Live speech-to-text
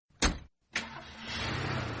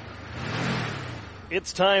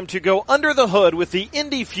It's time to go under the hood with the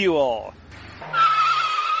Indy Fuel.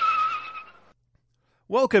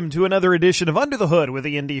 Welcome to another edition of Under the Hood with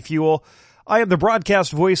the Indy Fuel. I am the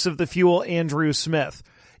broadcast voice of the Fuel, Andrew Smith.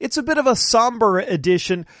 It's a bit of a somber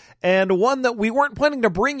edition, and one that we weren't planning to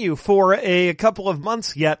bring you for a couple of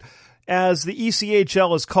months yet, as the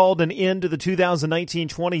ECHL has called an end to the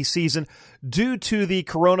 2019-20 season due to the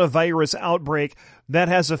coronavirus outbreak that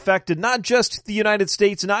has affected not just the United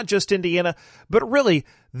States, not just Indiana, but really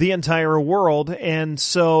the entire world. And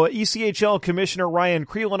so ECHL Commissioner Ryan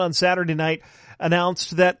Crelin on Saturday night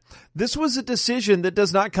announced that this was a decision that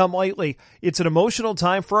does not come lightly. It's an emotional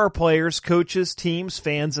time for our players, coaches, teams,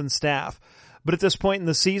 fans, and staff. But at this point in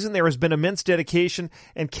the season, there has been immense dedication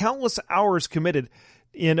and countless hours committed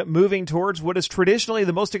in moving towards what is traditionally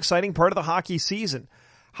the most exciting part of the hockey season.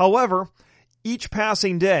 However, each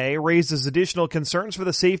passing day raises additional concerns for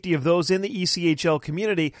the safety of those in the ECHL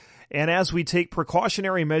community, and as we take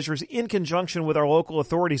precautionary measures in conjunction with our local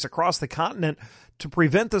authorities across the continent to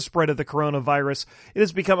prevent the spread of the coronavirus, it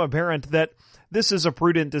has become apparent that this is a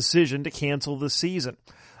prudent decision to cancel the season.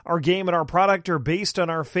 Our game and our product are based on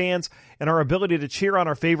our fans and our ability to cheer on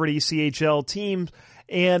our favorite ECHL teams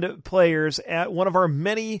and players at one of our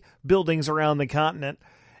many buildings around the continent.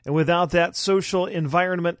 And without that social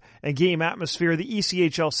environment and game atmosphere, the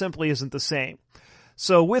ECHL simply isn't the same.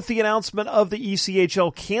 So with the announcement of the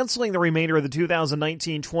ECHL canceling the remainder of the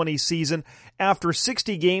 2019-20 season after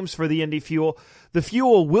 60 games for the Indy Fuel, the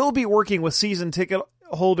Fuel will be working with season ticket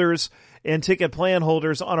holders and ticket plan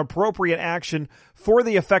holders on appropriate action for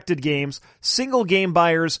the affected games. Single game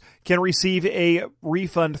buyers can receive a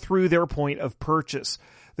refund through their point of purchase.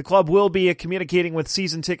 The club will be communicating with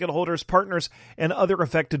season ticket holders, partners, and other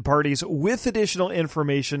affected parties with additional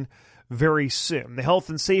information very soon. The health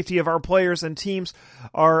and safety of our players and teams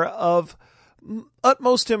are of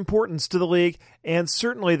utmost importance to the league, and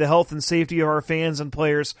certainly the health and safety of our fans and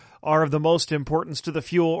players are of the most importance to the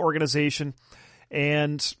Fuel organization.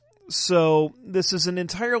 And so this is an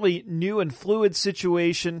entirely new and fluid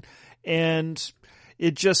situation, and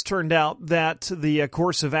it just turned out that the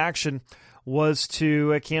course of action was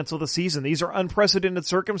to cancel the season. These are unprecedented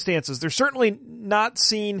circumstances. They're certainly not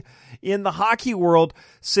seen in the hockey world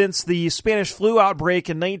since the Spanish flu outbreak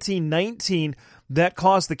in 1919 that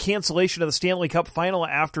caused the cancellation of the Stanley Cup final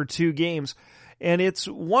after 2 games. And it's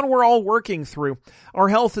one we're all working through. Our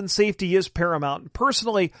health and safety is paramount.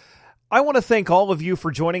 Personally, I want to thank all of you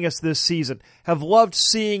for joining us this season. Have loved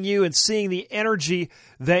seeing you and seeing the energy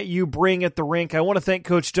that you bring at the rink. I want to thank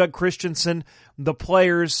Coach Doug Christensen, the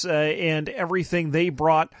players, and everything they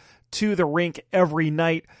brought to the rink every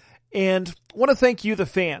night. And I want to thank you, the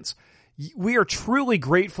fans. We are truly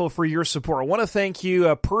grateful for your support. I want to thank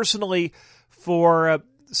you personally for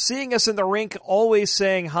seeing us in the rink, always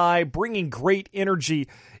saying hi, bringing great energy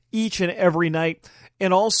each and every night,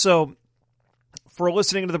 and also for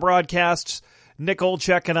listening to the broadcasts. Nick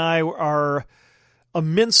Olchek and I are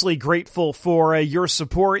immensely grateful for your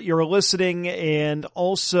support, your listening, and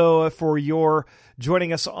also for your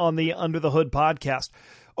joining us on the Under the Hood podcast.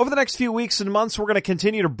 Over the next few weeks and months, we're going to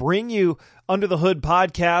continue to bring you Under the Hood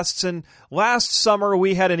podcasts. And last summer,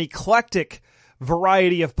 we had an eclectic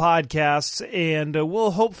variety of podcasts, and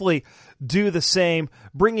we'll hopefully do the same,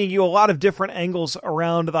 bringing you a lot of different angles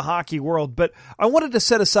around the hockey world. But I wanted to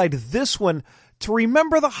set aside this one to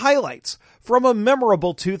remember the highlights from a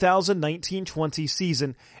memorable 2019-20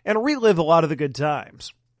 season and relive a lot of the good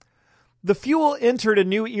times. The Fuel entered a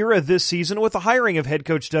new era this season with the hiring of head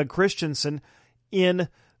coach Doug Christensen in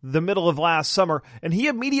the middle of last summer, and he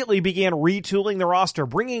immediately began retooling the roster,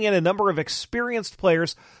 bringing in a number of experienced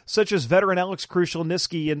players such as veteran Alex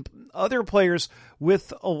Krushel-Niski and other players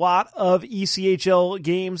with a lot of ECHL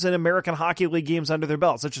games and American Hockey League games under their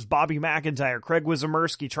belt, such as Bobby McIntyre, Craig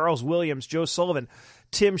Wizomerski, Charles Williams, Joe Sullivan,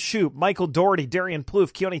 Tim Shoup, Michael Doherty, Darian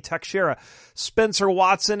Plouffe, Keone Teixeira, Spencer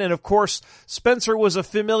Watson, and of course, Spencer was a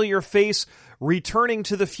familiar face returning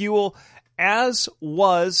to the Fuel, as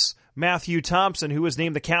was Matthew Thompson, who was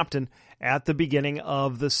named the captain at the beginning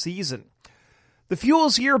of the season. The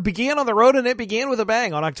Fuel's year began on the road, and it began with a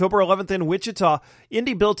bang. On October 11th in Wichita,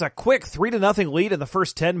 Indy built a quick 3-0 lead in the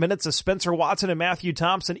first 10 minutes as Spencer Watson and Matthew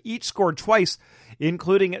Thompson each scored twice,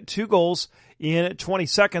 including 2 goals in 20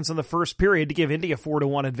 seconds in the first period to give Indy a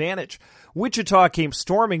 4-1 advantage. Wichita came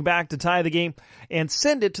storming back to tie the game and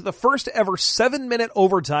send it to the first ever 7-minute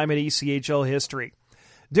overtime in ECHL history.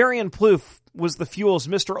 Darian Plouffe was the Fuel's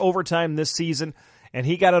Mr. Overtime this season, and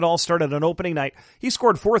he got it all started on opening night. He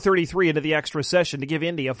scored 4:33 into the extra session to give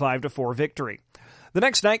Indy a 5-4 victory. The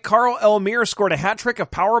next night, Carl Elmire scored a hat-trick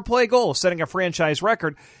of power play goals, setting a franchise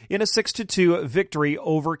record in a 6-2 victory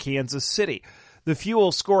over Kansas City. The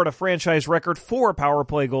Fuel scored a franchise record 4 power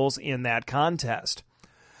play goals in that contest.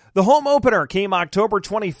 The home opener came October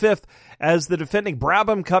 25th as the defending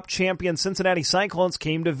Brabham Cup champion Cincinnati Cyclones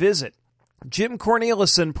came to visit. Jim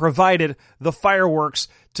Cornelissen provided the fireworks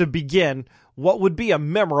to begin what would be a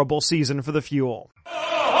memorable season for the Fuel.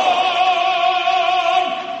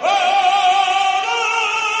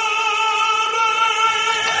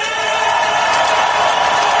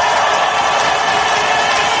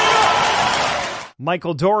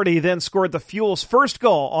 Michael Doherty then scored the Fuel's first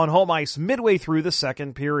goal on home ice midway through the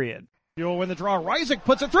second period. Fuel win the draw. Reisig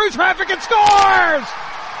puts it through traffic and scores!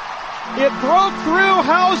 It broke through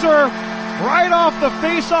Hauser right off the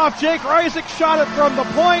face-off. Jake Reisig shot it from the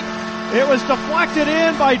point. It was deflected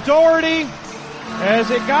in by Doherty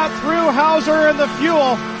as it got through Hauser and the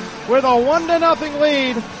Fuel with a 1-0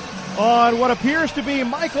 lead on what appears to be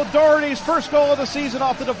Michael Doherty's first goal of the season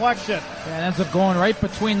off the deflection. And ends up going right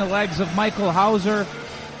between the legs of Michael Hauser.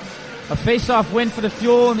 A face-off win for the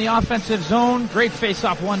Fuel in the offensive zone. Great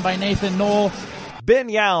face-off won by Nathan Knoll. Ben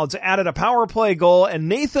Youds added a power play goal and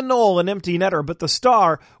Nathan Knoll an empty netter, but the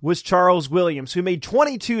star was Charles Williams, who made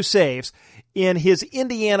 22 saves in his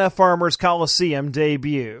Indiana Farmers Coliseum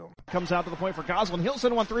debut. Comes out to the point for Goslin.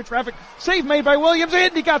 Hilson went through traffic. Save made by Williams,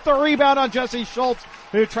 and he got the rebound on Jesse Schultz,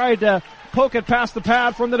 who tried to poke it past the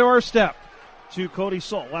pad from the doorstep. To Cody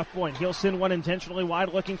Soul, left point. Hilson went intentionally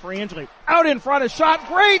wide looking for Angeli. Out in front, a shot.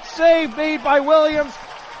 Great save made by Williams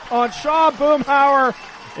on Shaw Boomhauer.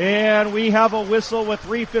 And we have a whistle with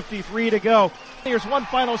 3:53 to go. Here's one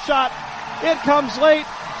final shot. It comes late.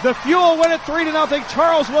 The Fuel win it 3-0.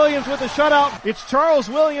 Charles Williams with a shutout. It's Charles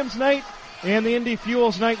Williams' night and the Indy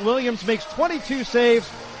Fuel's night. Williams makes 22 saves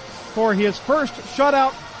for his first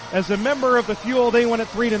shutout as a member of the Fuel. They win it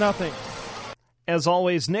 3-0. As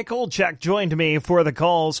always, Nick Olchek joined me for the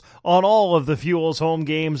calls on all of the Fuel's home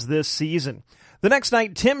games this season. The next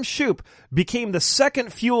night, Tim Shoup became the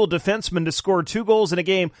second Fuel defenseman to score 2 goals in a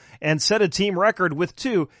game and set a team record with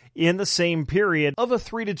 2 in the same period of a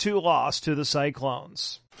 3-2 loss to the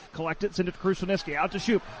Cyclones. Collect it, send it to Krushelnyski, out to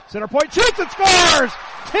Shoup. Center point, shoots and scores!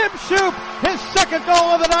 Tim Shoup, his second goal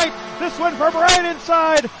of the night. This one from right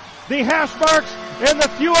inside the hash marks, and the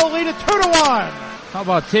Fuel lead it 2-1. How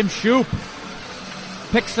about Tim Shoup?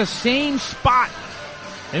 Picks the same spot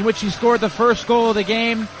in which he scored the first goal of the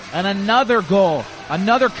game, and another goal,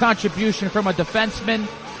 another contribution from a defenseman.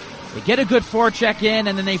 They get a good forecheck in,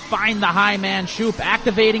 and then they find the high man, Shoup,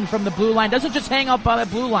 activating from the blue line. Doesn't just hang out by the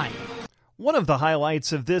blue line. One of the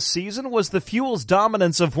highlights of this season was the Fuel's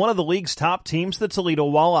dominance of one of the league's top teams, the Toledo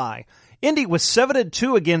Walleye. Indy was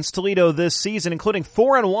 7-2 against Toledo this season, including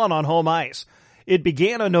 4-1 on home ice. It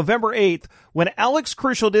began on November 8th when Alex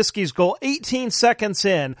Krushelnyski's goal 18 seconds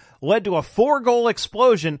in led to a 4-goal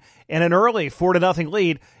explosion and an early 4-0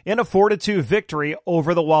 lead in a 4-2 victory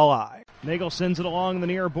over the Walleye. Nagel sends it along the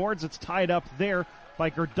near boards. It's tied up there by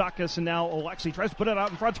Gerdakas, and now Alexi tries to put it out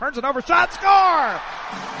in front, turns it over, shot, score!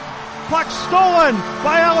 Puck stolen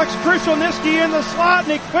by Alex Krushelnyski in the slot,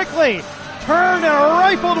 and he quickly turned and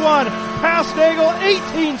rifled one past Nagel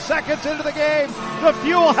 18 seconds into the game. The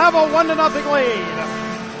Fuel have a 1-0 lead.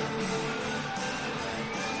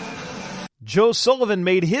 Joe Sullivan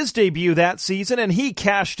made his debut that season, and he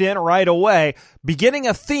cashed in right away, beginning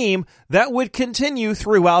a theme that would continue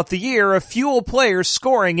throughout the year of Fuel players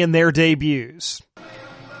scoring in their debuts.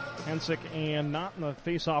 Hensick and not in the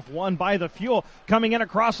face-off won by the Fuel. Coming in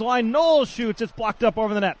across the line, Knoll shoots. It's blocked up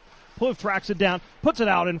over the net. Plouffe tracks it down, puts it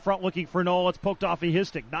out in front looking for Knoll. It's poked off of his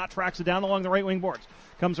stick. Not tracks it down along the right wing boards.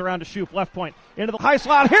 Comes around to Shoup, left point, into the high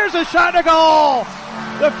slot. Here's a shot and a goal!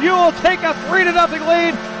 The Fuel take a 3-0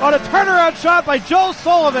 lead on a turnaround shot by Joe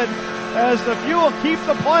Sullivan as the Fuel keep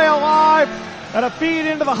the play alive. And a feed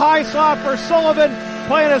into the high slot for Sullivan,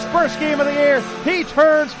 playing his first game of the year. He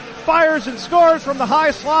turns, fires, and scores from the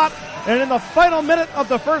high slot. And in the final minute of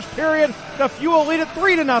the first period, the Fuel lead it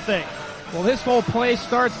 3-0. Well, this whole play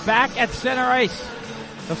starts back at center ice.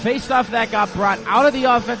 The faceoff that got brought out of the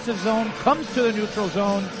offensive zone comes to the neutral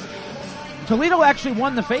zone. Toledo actually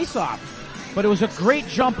won the faceoff, but it was a great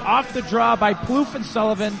jump off the draw by Plouffe and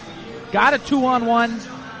Sullivan. Got a 2-on-1.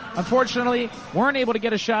 Unfortunately, weren't able to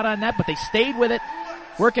get a shot on net, but they stayed with it,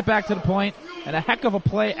 work it back to the point, and a heck of a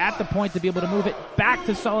play at the point to be able to move it back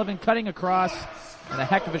to Sullivan, cutting across, and a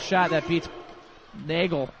heck of a shot that beats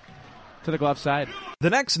Nagel to the glove side. The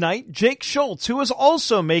next night, Jake Schultz, who was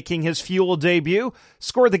also making his Fuel debut,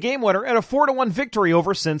 scored the game winner at a 4-1 victory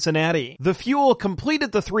over Cincinnati. The Fuel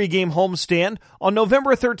completed the 3-game homestand on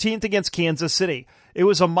November 13th against Kansas City. It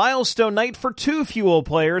was a milestone night for 2 Fuel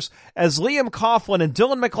players as Liam Coughlin and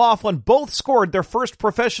Dylan McLaughlin both scored their first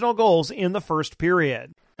professional goals in the first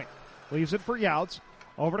period. Leaves it for Youts.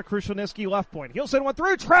 Over to Krushelnyski, left point. Hilson went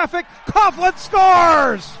through traffic. Coughlin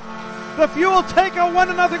scores! The Fuel take a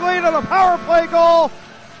 1-0 lead on a power play goal.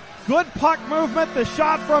 Good puck movement, the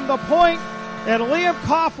shot from the point, and Liam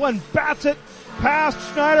Coughlin bats it past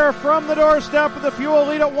Schneider from the doorstep, and the Fuel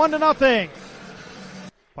lead at 1-0.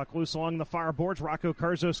 Puck loose along the far boards. Rocco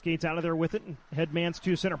Carzo skates out of there with it, and headman's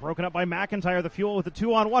to center. Broken up by McIntyre. The Fuel with a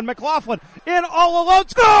 2-on-1. McLaughlin in all alone.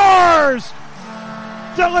 Scores!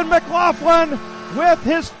 Dylan McLaughlin with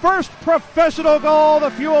his first professional goal.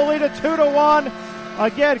 The Fuel lead at 2-1.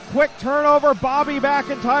 Again, quick turnover. Bobby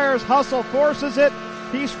McIntyre's hustle forces it.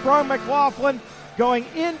 He sprung McLaughlin going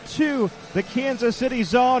into the Kansas City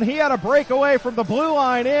zone. He had a breakaway from the blue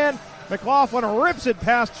line in. McLaughlin rips it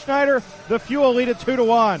past Schneider. The Fuel lead at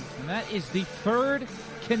 2-1. And that is the third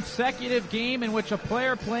consecutive game in which a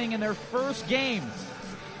player playing in their first game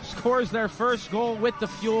scores their first goal with the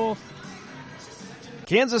Fuel.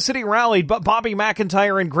 Kansas City rallied, but Bobby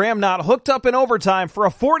McIntyre and Graham Knott hooked up in overtime for a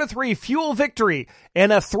 4-3 Fuel victory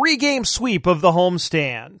and a 3-game sweep of the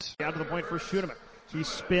homestand. Down to the point for Schuneman. He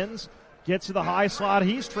spins, gets to the high slot.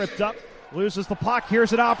 He's tripped up, loses the puck.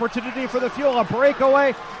 Here's an opportunity for the Fuel. A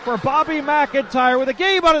breakaway for Bobby McIntyre with a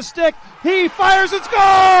game on his stick. He fires and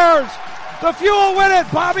scores! The Fuel win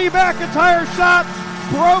it. Bobby McIntyre's shot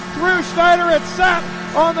broke through Schneider. It sat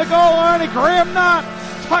on the goal line, and Graham Knott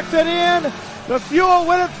tucked it in. The Fuel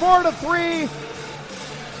win it 4-3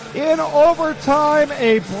 in overtime.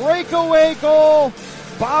 A breakaway goal.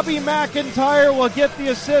 Bobby McIntyre will get the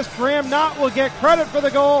assist. Graham Knott will get credit for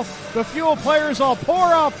the goal. The Fuel players all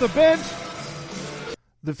pour off the bench.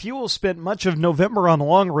 The Fuel spent much of November on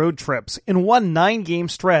long road trips. In one 9-game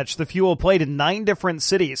stretch, the Fuel played in 9 different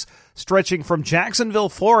cities, stretching from Jacksonville,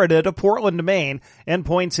 Florida to Portland, Maine, and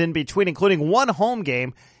points in between, including one home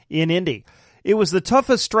game in Indy. It was the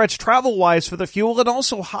toughest stretch travel-wise for the Fuel and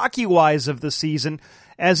also hockey-wise of the season,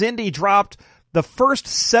 as Indy dropped the first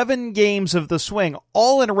 7 games of the swing,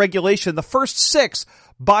 all in regulation, the first 6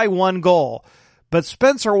 by 1 goal. But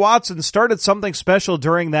Spencer Watson started something special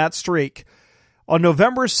during that streak. On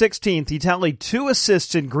November 16th, he tallied 2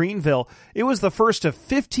 assists in Greenville. It was the first of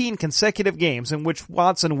 15 consecutive games in which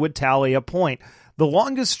Watson would tally a point, the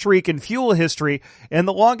longest streak in Fuel history and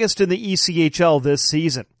the longest in the ECHL this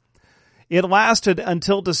season. It lasted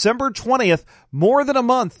until December 20th, more than a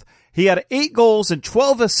month. He had 8 goals and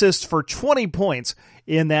 12 assists for 20 points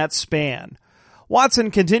in that span.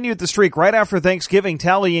 Watson continued the streak right after Thanksgiving,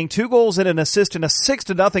 tallying 2 goals and an assist in a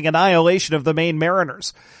 6-0 annihilation of the Maine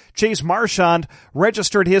Mariners. Chase Marchand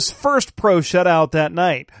registered his first pro shutout that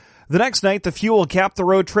night. The next night, the Fuel capped the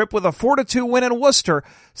road trip with a 4-2 win in Worcester,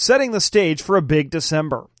 setting the stage for a big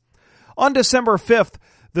December. On December 5th,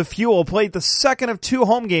 the Fuel played the second of 2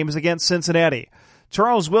 home games against Cincinnati.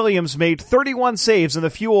 Charles Williams made 31 saves and the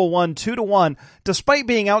Fuel won 2-1, despite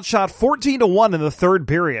being outshot 14-1 in the third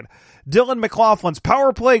period. Dylan McLaughlin's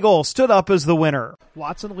power play goal stood up as the winner.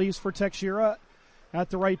 Watson leaves for Teixeira at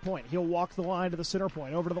the right point. He'll walk the line to the center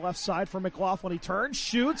point. Over to the left side for McLaughlin. He turns,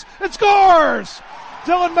 shoots, and scores!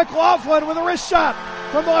 Dylan McLaughlin with a wrist shot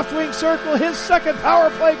from the left wing circle. His second power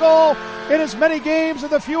play goal in as many games,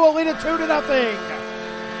 and the Fuel lead it 2-0.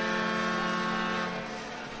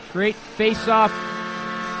 Great face-off.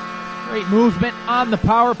 Great movement on the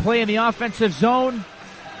power play in the offensive zone.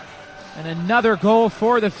 And another goal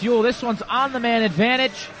for the Fuel. This one's on the man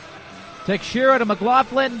advantage. Teixeira to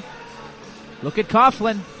McLaughlin. Look at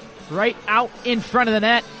Coughlin right out in front of the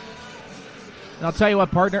net. And I'll tell you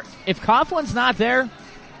what, partner, if Coughlin's not there,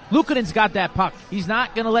 Luukkonen's got that puck. He's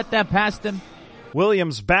not going to let that past him.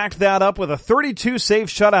 Williams backed that up with a 32-save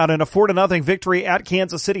shutout and a 4-0 victory at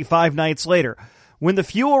Kansas City 5 nights later. When the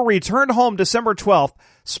Fuel returned home December 12th,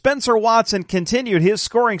 Spencer Watson continued his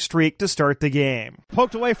scoring streak to start the game.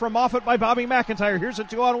 Poked away from Moffat by Bobby McIntyre. Here's a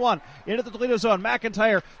 2-on-1 into the Toledo zone.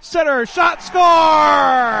 McIntyre, center, shot, score!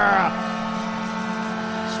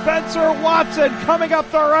 Spencer Watson coming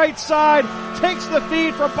up the right side, takes the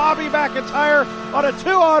feed from Bobby McIntyre on a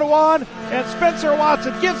 2-on-1, and Spencer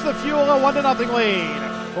Watson gives the Fuel a 1-0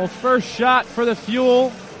 lead. Well, first shot for the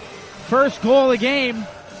Fuel, first goal of the game.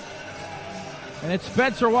 And it's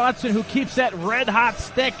Spencer Watson who keeps that red-hot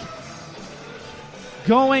stick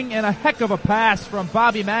going, and a heck of a pass from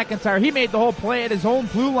Bobby McIntyre. He made the whole play at his own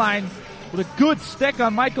blue line with a good stick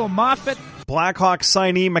on Michael Moffat. Blackhawks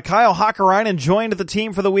signee Mikhail Hakkarainen joined the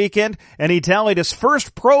team for the weekend, and he tallied his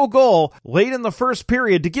first pro goal late in the first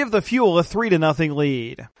period to give the Fuel a 3-0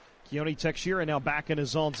 lead. Keone Teixeira now back in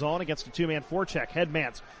his own zone against a two-man forecheck.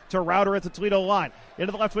 Headmans to Rauter at the Toledo line.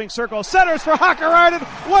 Into the left wing circle. Centers for Hakkarainen.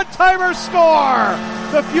 One-timer score!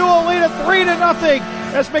 The Fuel lead at 3-0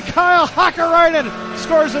 as Mikael Hakkarainen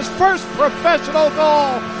scores his first professional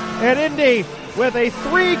goal. And Indy with a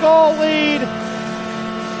 3-goal lead.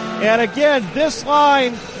 And again, this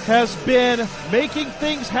line has been making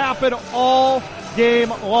things happen all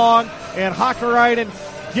game long. And Hakkarainen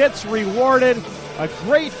gets rewarded. A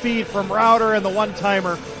great feed from Rauter, and the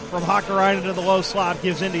one-timer from Hakkarainen in the low slot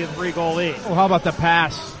gives Indy a 3-goal lead. Oh, how about the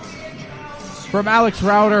pass from Alex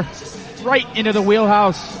Rauter right into the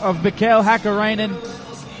wheelhouse of Mikael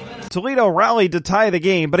Hakkarainen. Toledo rallied to tie the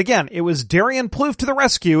game, but again, it was Darian Plouffe to the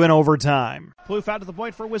rescue in overtime. Plouffe out to the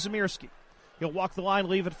point for Wizymirski. He'll walk the line,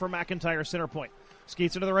 leave it for McIntyre, center point.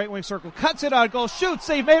 Skates into the right wing circle, cuts it out, goal, shoots,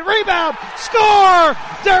 save made, rebound, score!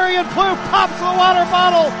 Darian Plouffe pops the water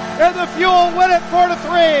bottle, and the Fuel win it 4-3.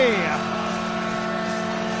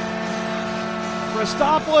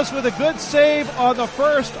 Christopoulos with a good save on the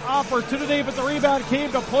first opportunity, but the rebound came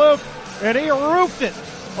to Plouffe, and he roofed it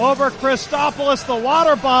over Christopoulos, the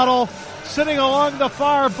water bottle, sitting along the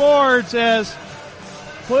far boards as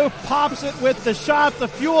Plouffe pops it with the shot. The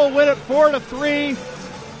Fuel win it 4-3.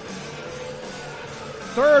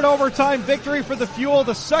 Third overtime victory for the Fuel,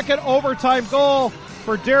 the second overtime goal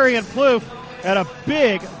for Darian Plouffe, and a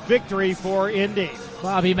big victory for Indy.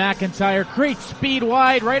 Bobby McIntyre, great speed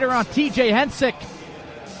wide right around TJ Hensick.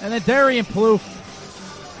 And then Darian Plouffe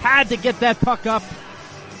had to get that puck up,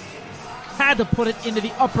 had to put it into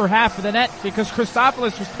the upper half of the net because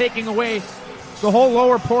Christopoulos was taking away the whole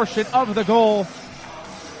lower portion of the goal.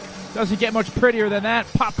 Doesn't get much prettier than that,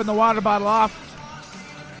 popping the water bottle off.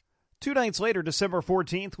 2 nights later, December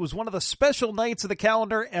 14th, was one of the special nights of the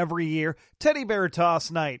calendar every year, Teddy Bear Toss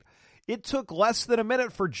Night. It took less than a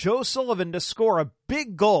minute for Joe Sullivan to score a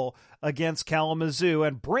big goal against Kalamazoo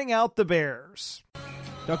and bring out the Bears.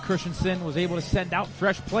 Doug Christensen was able to send out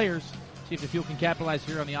fresh players. See if the Fuel can capitalize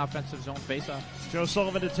here on the offensive zone faceoff. Joe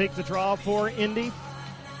Sullivan to take the draw for Indy.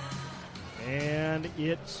 And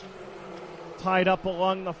it's tied up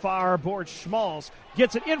along the far board. Schmalz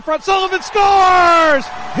gets it in front. Sullivan scores!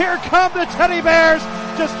 Here come the Teddy Bears.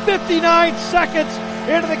 Just 59 seconds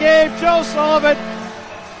into the game. Joe Sullivan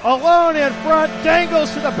alone in front,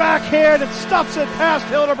 dangles to the backhand and stuffs it past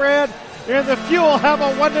Hildebrand. And the Fuel have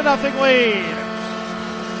a 1-0 lead.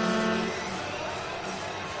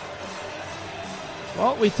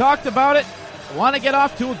 Well, we talked about it. Want to get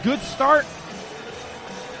off to a good start.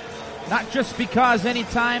 Not just because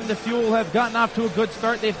anytime the Fuel have gotten off to a good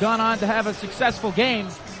start, they've gone on to have a successful game,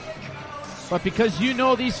 but because you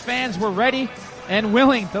know these fans were ready and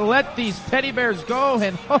willing to let these Teddy Bears go,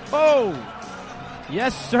 and ho-ho!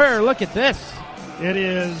 Yes, sir, look at this. It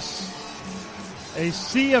is a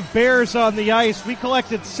sea of Bears on the ice. We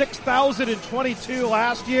collected 6,022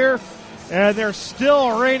 last year, and they're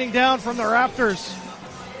still raining down from the rafters.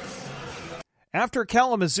 After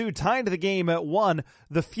Kalamazoo tied the game at 1,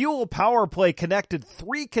 the Fuel power play connected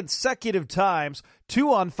 3 consecutive times,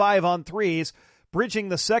 2 on 5 on 3s, bridging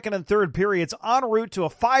the second and third periods en route to a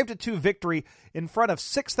 5-2 victory in front of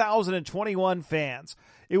 6,021 fans.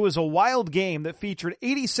 It was a wild game that featured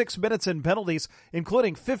 86 minutes in penalties,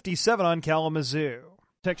 including 57 on Kalamazoo.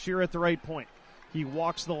 Teixeira at the right point. He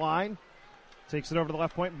walks the line, takes it over to the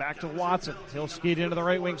left point, back to Watson. He'll skate into the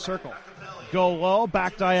right wing circle. Go low,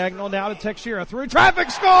 back diagonal now to Teixeira. Through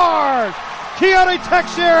traffic, scores! Keone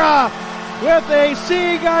Teixeira with a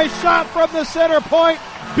seeing eye shot from the center point.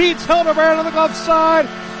 Beats Hildebrand on the glove side.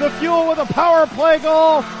 The Fuel with a power play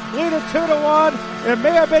goal. Lead it 2-1. It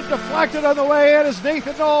may have been deflected on the way in as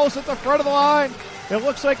Nathan Knowles at the front of the line. It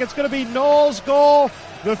looks like it's going to be Knowles' goal.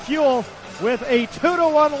 The Fuel with a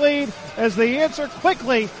 2-1 lead as they answer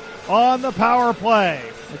quickly on the power play.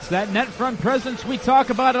 It's that net front presence we talk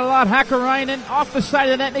about a lot. Hakkarainen off the side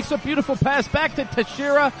of the net makes a beautiful pass back to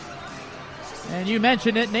Teixeira. And you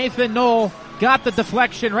mentioned it, Nathan Knoll got the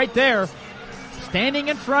deflection right there. Standing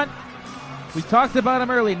in front. We talked about him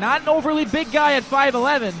early. Not an overly big guy at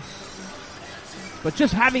 5'11", but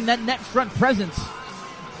just having that net front presence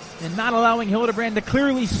and not allowing Hildebrand to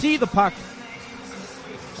clearly see the puck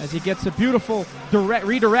as he gets a beautiful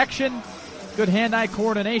redirection. Good hand-eye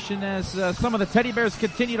coordination as some of the Teddy Bears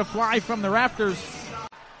continue to fly from the rafters.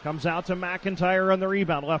 Comes out to McIntyre on the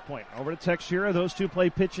rebound, left point. Over to Teixeira. Those two play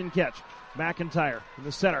pitch and catch. McIntyre in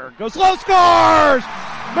the center. Goes low, scores!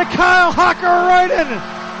 Mikael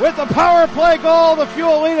Hakkarainen with the power play goal. The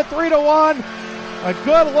Fuel lead at 3-1. A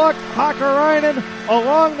good look. Hakkarainen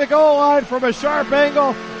along the goal line from a sharp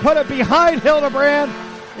angle. Put it behind Hildebrand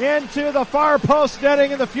into the far post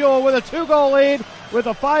netting, and the Fuel with a 2-goal lead. with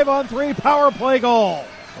a 5-on-3 power play goal.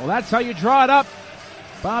 Well, that's how you draw it up.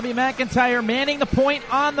 Bobby McIntyre manning the point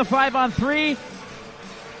on the 5-on-3.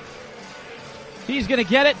 He's going to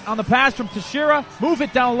get it on the pass from Teixeira. Move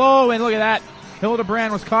it down low, and look at that.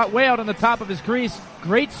 Hildebrand was caught way out on the top of his crease.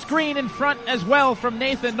 Great screen in front as well from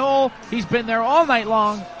Nathan Knoll. He's been there all night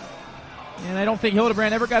long. And I don't think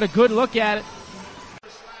Hildebrand ever got a good look at it.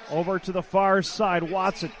 Over to the far side,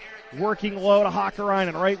 Watson working low to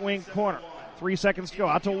Hakkarainen, right wing corner. 3 seconds to go,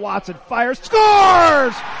 out to Watson, fires,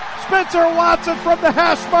 scores! Spencer Watson from the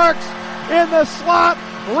hash marks in the slot,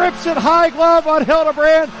 rips it high glove on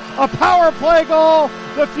Hildebrand. A power play goal.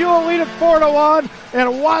 The Fuel lead it 4-1,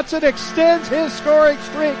 and Watson extends his scoring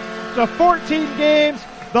streak to 14 games,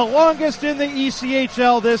 the longest in the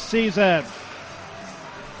ECHL this season.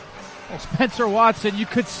 Well, Spencer Watson, you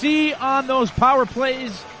could see on those power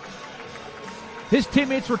plays, his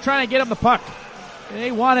teammates were trying to get him the puck.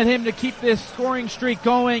 They wanted him to keep this scoring streak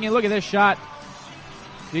going, and look at this shot.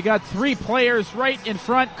 You got 3 players right in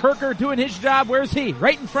front. Kirker doing his job. Where's he?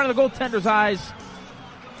 Right in front of the goaltender's eyes.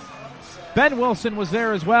 Ben Wilson was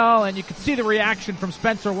there as well, and you could see the reaction from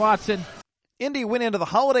Spencer Watson. Indy went into the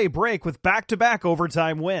holiday break with back-to-back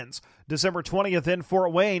overtime wins. December 20th in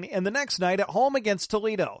Fort Wayne, and the next night at home against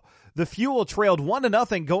Toledo. The Fuel trailed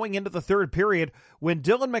 1-0 going into the third period when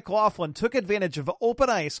Dylan McLaughlin took advantage of open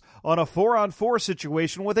ice on a 4-on-4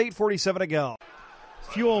 situation with 8:47 to go.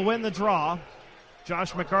 Fuel win the draw.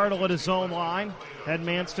 Josh McArdle at his own line.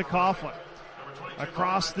 Headmans to Coughlin.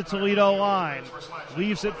 Across the Toledo line.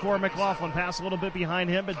 Leaves it for McLaughlin. Pass a little bit behind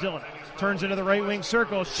him, but Dylan turns into the right wing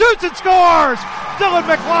circle. Shoots and scores! Dylan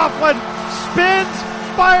McLaughlin spins,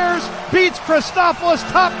 fires, beats Christopoulos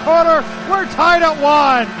top corner. We're tied at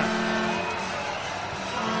 1.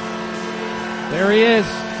 There he is.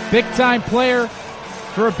 Big time player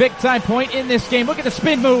for a big time point in this game. Look at the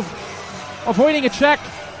spin move. Avoiding a check.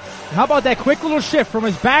 How about that quick little shift from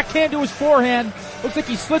his backhand to his forehand? Looks like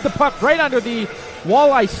he slid the puck right under the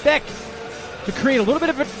walleye stick to create a little bit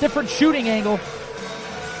of a different shooting angle.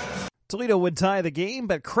 Toledo would tie the game,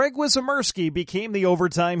 but Craig Wizimierski became the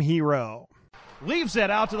overtime hero. Leaves it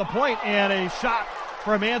out to the point, and a shot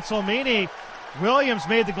from Anselmini. Williams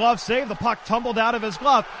made the glove save. The puck tumbled out of his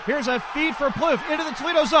glove. Here's a feed for Plouffe into the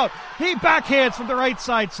Toledo zone. He backhands from the right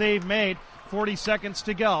side. Save made. 40 seconds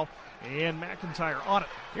to go. And McIntyre on it.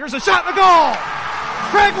 Here's a shot and a goal!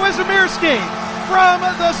 Craig Wizimierski from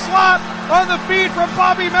the slot on the feed from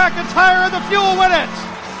Bobby McIntyre, and the Fuel win it!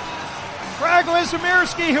 Craig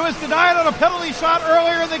Wizimierski, who was denied on a penalty shot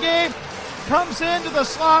earlier in the game, comes into the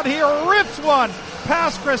slot. He rips one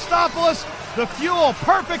past Christopoulos. The Fuel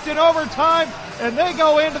perfect in overtime, and they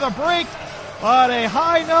go into the break on a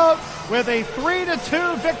high note with a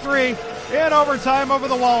 3-2 victory in overtime over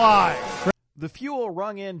the Walleye. The Fuel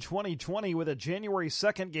rung in 2020 with a January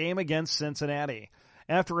 2nd game against Cincinnati.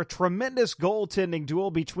 After a tremendous goaltending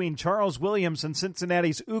duel between Charles Williams and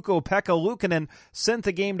Cincinnati's Ukko-Pekka Luukkonen sent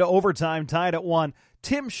the game to overtime tied at 1,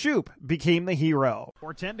 Tim Shoup became the hero.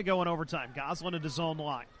 4:10 to go in overtime. Goslin at his own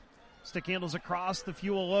line. Stick handles across the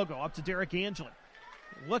Fuel logo up to Derek Angelin.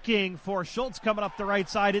 Looking for Schultz coming up the right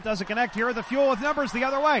side. It doesn't connect here. The Fuel with numbers the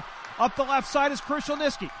other way. Up the left side is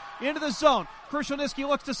Krushelnyski. Into the zone. Krushelnyski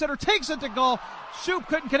looks to center, takes it to goal. Shoup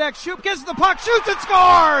couldn't connect. Shoup gets the puck, shoots and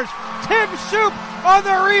scores! Tim Shoup on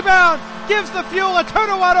the rebound gives the Fuel a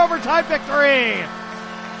 2-1 overtime victory.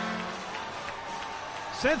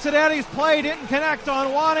 Cincinnati's play didn't connect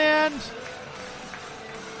on one end.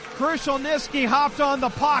 Krushelnyski hopped on the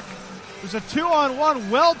puck. It was a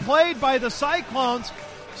 2-on-1, well played by the Cyclones.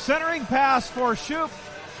 Centering pass for Shoup.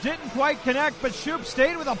 Didn't quite connect, but Shoup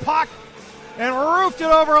stayed with the puck and roofed it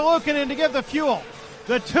over Luukkonen to give the Fuel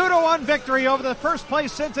the 2-1 victory over the first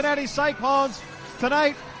place Cincinnati Cyclones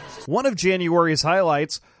tonight. One of January's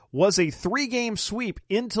highlights was a 3-game sweep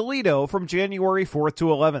in Toledo from January 4th to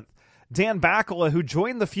 11th. Dan Bakula, who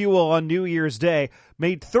joined the Fuel on New Year's Day,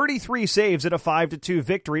 made 33 saves in a 5-2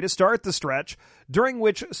 victory to start the stretch, during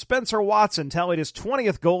which Spencer Watson tallied his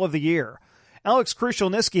 20th goal of the year. Alex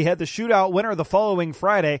Krushelnyski had the shootout winner the following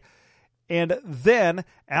Friday, and then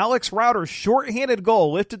Alex Rauter's shorthanded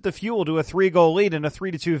goal lifted the Fuel to a 3-goal lead in a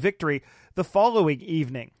 3-2 victory the following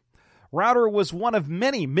evening. Rauter was one of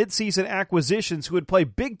many midseason acquisitions who would play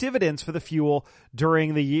big dividends for the Fuel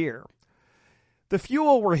during the year. The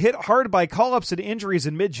Fuel were hit hard by call-ups and injuries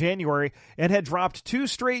in mid-January and had dropped 2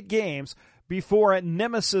 straight games before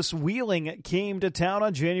Nemesis Wheeling came to town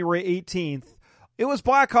on January 18th. It was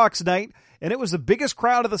Blackhawks night, and it was the biggest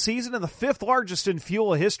crowd of the season and the 5th largest in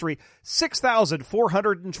Fuel history.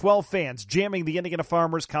 6,412 fans jamming the Indiana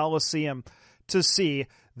Farmers Coliseum to see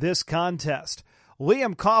this contest.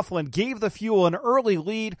 Liam Coughlin gave the Fuel an early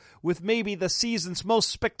lead with maybe the season's most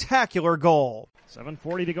spectacular goal.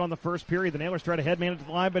 7:40 to go in the first period. The Nailers try to head man into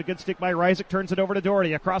the line, but a good stick by Reisig turns it over to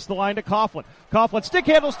Doherty. Across the line to Coughlin. Coughlin stick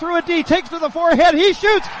handles through a D, takes to the forehead. He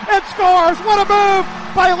shoots and scores. What a move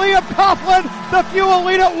by Liam Coughlin. The Fuel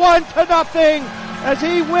lead at 1-0 as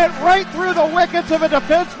he went right through the wickets of a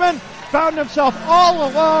defenseman, found himself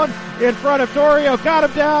all alone in front of Dorio, got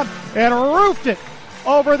him down and roofed it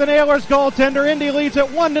over the Nailers goaltender. Indy leads at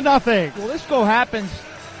 1-0. Well, this goal happens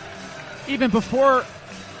even before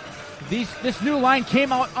this new line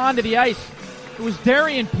came out onto the ice. It was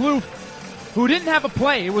Darian Plouffe who didn't have a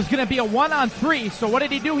play. It was going to be a 1-on-3. So what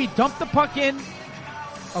did he do? He dumped the puck in,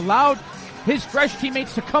 allowed his fresh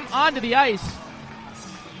teammates to come onto the ice.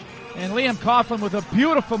 And Liam Coughlin with a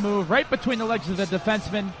beautiful move right between the legs of the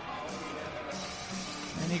defenseman.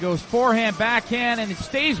 And he goes forehand, backhand, and it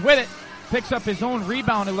stays with it. Picks up his own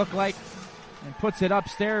rebound, it looked like, and puts it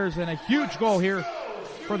upstairs. And a huge goal here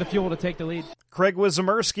for the Fuel to take the lead. Craig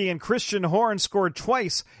Wisomierski and Christian Horn scored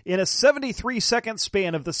twice in a 73-second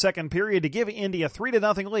span of the second period to give Indy a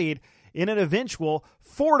 3-0 lead in an eventual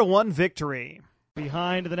 4-1 victory.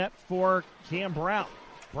 Behind the net for Cam Brown.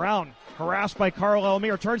 Brown, harassed by Carl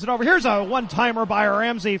Elmire, turns it over. Here's a one-timer by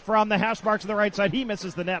Ramsey from the hash marks on the right side. He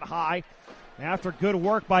misses the net high. After good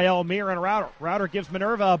work by Elmire and Router. Router gives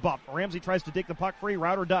Minerva a bump. Ramsey tries to dig the puck free.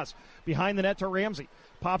 Router does. Behind the net to Ramsey.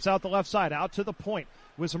 Pops out the left side, out to the point.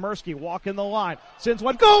 Wisomierski walking the line. Sends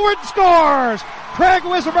one goalward and scores! Craig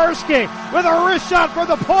Wisomierski with a wrist shot from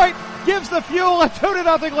the point gives the Fuel a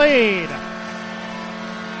 2-0 lead.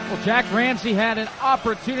 Well, Jack Ramsey had an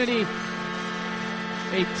opportunity,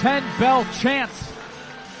 a 10-bell chance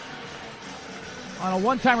on a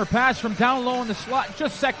one-timer pass from down low in the slot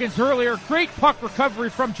just seconds earlier. Great puck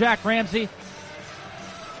recovery from Jack Ramsey.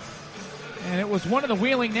 And it was one of the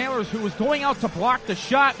Wheeling Nailers who was going out to block the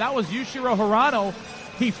shot. That was Yushiro Hirano.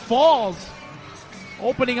 He falls,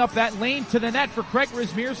 opening up that lane to the net for Craig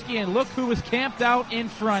Wisomierski, and look who was camped out in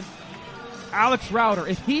front. Alex Router.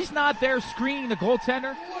 If he's not there screening the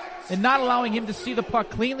goaltender and not allowing him to see the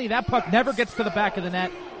puck cleanly, that puck never gets to the back of the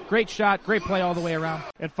net. Great shot, great play all the way around.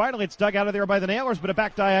 And finally, it's dug out of there by the Nailers, but a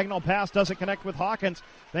back diagonal pass doesn't connect with Hawkins,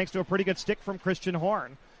 thanks to a pretty good stick from Christian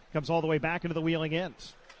Horn. Comes all the way back into the Wheeling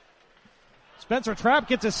ends. Spencer Trapp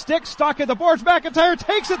gets his stick stuck in the boards. McIntyre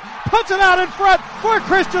takes it, puts it out in front for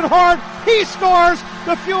Christian Horn. He scores.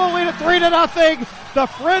 The Fuel lead at 3-0. The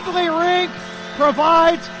friendly rink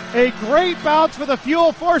provides a great bounce for the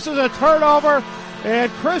Fuel, forces a turnover,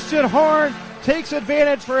 and Christian Horn takes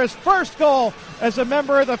advantage for his first goal as a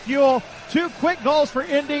member of the Fuel. 2 quick goals for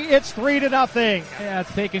Indy. It's 3-0. Yeah,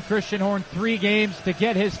 it's taken Christian Horn 3 games to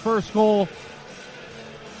get his first goal.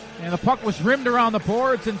 And the puck was rimmed around the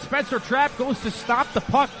boards, and Spencer Trapp goes to stop the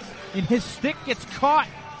puck, and his stick gets caught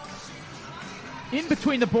in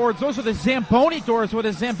between the boards. Those are the Zamboni doors where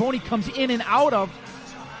the Zamboni comes in and out of.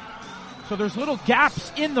 So there's little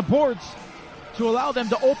gaps in the boards to allow them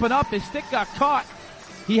to open up. His stick got caught.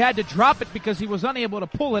 He had to drop it because he was unable to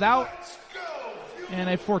pull it out. And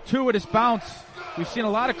a fortuitous bounce. We've seen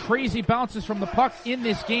a lot of crazy bounces from the puck in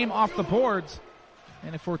this game off the boards.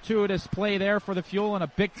 And a fortuitous play there for the Fuel and a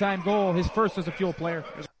big-time goal, his first as a Fuel player.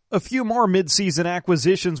 A few more mid-season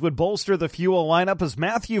acquisitions would bolster the Fuel lineup as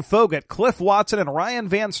Matthew Fogut, Cliff Watson, and Ryan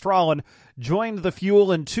Van Stralen joined the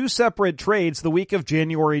Fuel in 2 separate trades the week of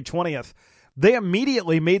January 20th. They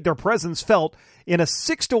immediately made their presence felt in a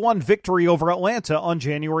 6-1 victory over Atlanta on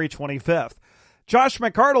January 25th. Josh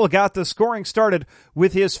McArdle got the scoring started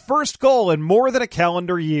with his first goal in more than a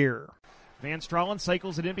calendar year. Van Stralen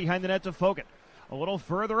cycles it in behind the net to Fogut. A little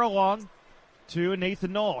further along to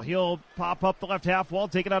Nathan Knoll. He'll pop up the left half wall,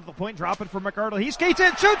 take it out of the point, drop it for McArdle. He skates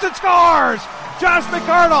in, shoots and scores! Josh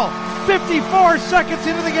McArdle, 54 seconds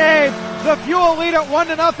into the game. The Fuel lead at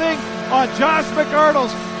 1-0 on Josh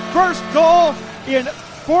McArdle's first goal in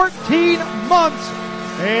 14 months.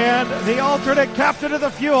 And the alternate captain of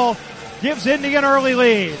the Fuel gives Indy an early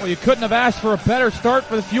lead. Well, you couldn't have asked for a better start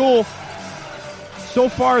for the Fuel so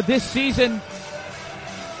far this season.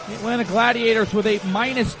 The Atlanta Gladiators with a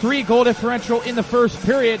 -3 goal differential in the first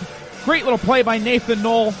period. Great little play by Nathan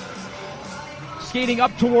Knoll. Skating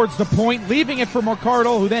up towards the point, leaving it for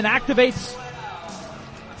McArdle, who then activates.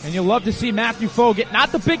 And you'll love to see Matthew Fogut,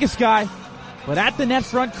 not the biggest guy, but at the net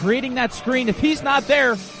front, creating that screen. If he's not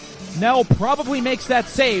there, Nell probably makes that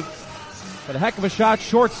save. But a heck of a shot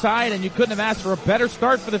short side, and you couldn't have asked for a better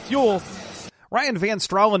start for the Fuel. Ryan Van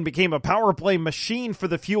Stralen became a power play machine for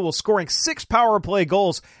the Fuel, scoring 6 power play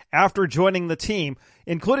goals after joining the team,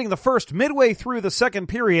 including the first midway through the second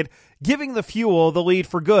period, giving the Fuel the lead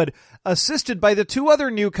for good, assisted by the 2 other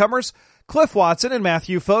newcomers, Cliff Watson and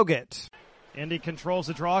Matthew Fogut. Indy controls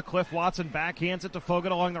the draw. Cliff Watson backhands it to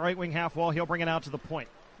Fogut along the right wing half wall. He'll bring it out to the point.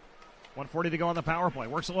 1:40 to go on the power play.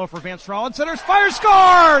 Works it low for Van Stralen. Centers, fires,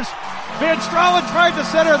 scores! Van Stralen tried to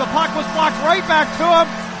center. The puck was blocked right back to him,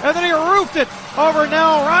 and then he roofed it over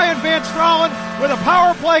now. Ryan Van Stralen with a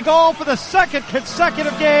power play goal for the second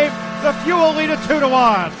consecutive game. The Fuel lead it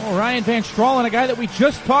 2-1. Oh, Ryan Van Stralen, a guy that we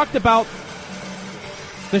just talked about.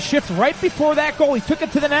 The shift right before that goal. He took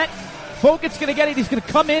it to the net. Fogut's going to get it. He's going to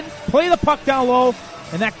come in, play the puck down low,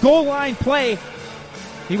 and that goal line play,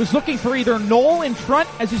 he was looking for either Knoll in front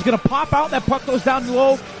as he's going to pop out. That puck goes down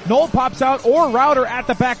low. Knoll pops out, or Router at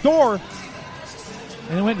the back door.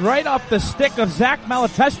 And it went right off the stick of Zach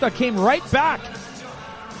Malatesta, came right back.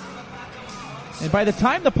 And by the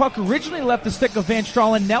time the puck originally left the stick of Van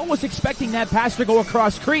Stralen, Nell was expecting that pass to go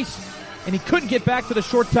across crease. And he couldn't get back to the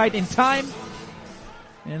short side in time.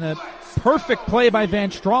 And a perfect play by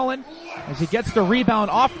Van Stralen as he gets the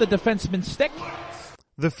rebound off the defenseman's stick.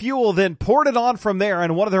 The Fuel then poured it on from there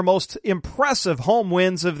in one of their most impressive home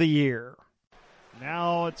wins of the year.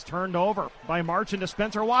 Now it's turned over by Marchand to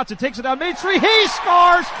Spencer Watson. Takes it down Main Street. He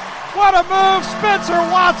scores! What a move! Spencer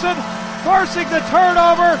Watson forcing the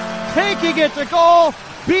turnover, taking it to goal,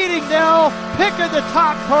 beating Nell, picking the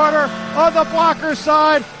top corner on the blocker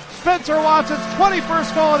side. Spencer Watson's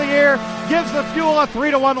 21st goal of the year gives the Fuel a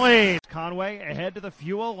 3-1 lead. Conway ahead to the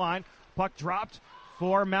Fuel line. Puck dropped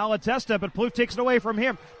for Malatesta, but Plouffe takes it away from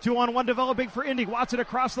him. 2-on-1 developing for Indy. Watson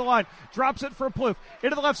across the line. Drops it for Plouffe.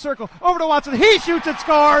 Into the left circle. Over to Watson. He shoots and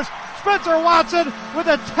scores. Spencer Watson with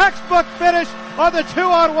a textbook finish on the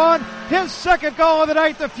 2-on-1. His second goal of the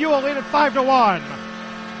night. The Fuel lead at 5-1.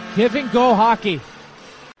 Give and go hockey.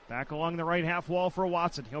 Back along the right half wall for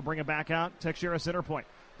Watson. He'll bring it back out. Teixeira center point.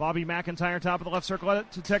 Bobby McIntyre top of the left circle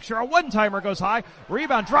to Teixeira. One-timer goes high.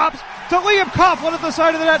 Rebound drops to Liam Coughlin at the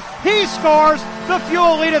side of the net. He scores. The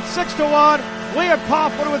Fuel lead at 6-1. Liam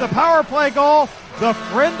Coughlin with a power play goal. The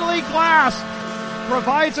friendly glass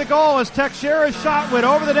provides a goal as Teixeira's shot went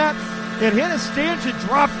over the net. It hit a stanchion,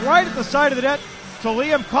 dropped right at the side of the net to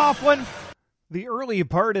Liam Coughlin. The early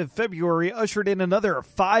part of February ushered in another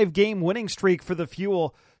 5-game winning streak for the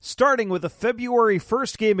Fuel, starting with the February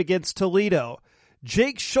 1st game against Toledo.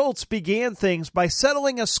 Jake Schultz began things by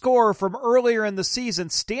settling a score from earlier in the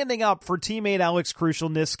season, standing up for teammate Alex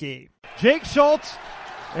Krushel-Niski. Jake Schultz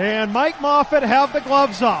and Mike Moffat have the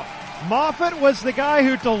gloves off. Moffat was the guy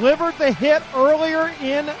who delivered the hit earlier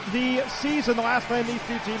in the season, the last time these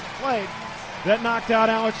two teams played, that knocked out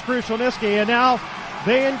Alex Krushel-Niski, and now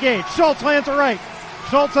they engage. Schultz lands a right.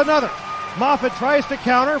 Schultz another. Moffat tries to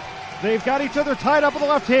counter. They've got each other tied up with the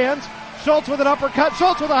left hands. Schultz with an uppercut.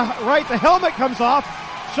 Schultz with a right. The helmet comes off.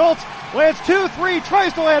 Schultz lands 2-3,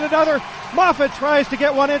 tries to land another. Moffat tries to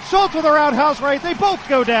get one in. Schultz with a roundhouse right. They both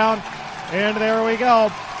go down. And there we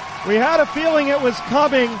go. We had a feeling it was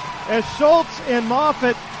coming as Schultz and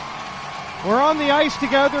Moffat were on the ice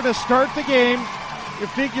together to start the game. You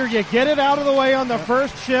figure you get it out of the way on the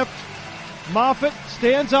first shift. Moffat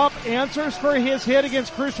stands up, answers for his hit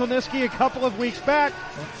against Krushel-Niski a couple of weeks back.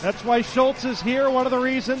 That's why Schultz is here, one of the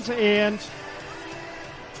reasons. And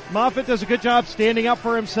Moffat does a good job standing up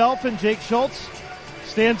for himself, and Jake Schultz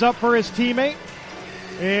stands up for his teammate.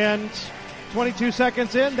 And 22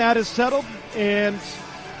 seconds in, that is settled. And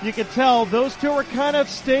you can tell those two were kind of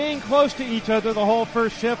staying close to each other the whole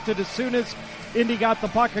first shift. And as soon as Indy got the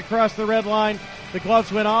puck across the red line, the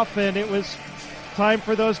gloves went off, and it was time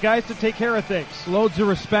for those guys to take care of things. Loads of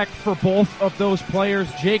respect for both of those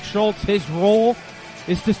players. Jake Schultz, his role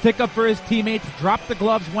is to stick up for his teammates, drop the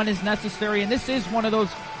gloves when is necessary, and this is one of those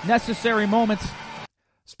necessary moments.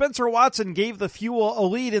 Spencer Watson gave the Fuel a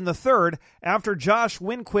lead in the third. After Josh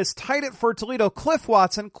Winquist tied it for Toledo, Cliff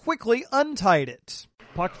Watson quickly untied it.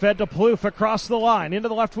 Puck fed to Plouffe across the line, into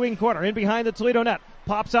the left wing corner, in behind the Toledo net.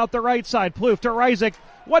 Pops out the right side. Plouffe to Reisig.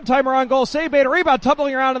 One-timer on goal. Save made. A rebound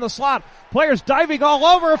tumbling around in the slot. Players diving all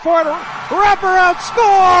over for it. Wraparound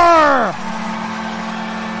score!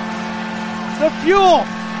 The Fuel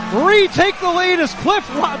retake the lead as Cliff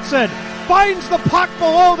Watson finds the puck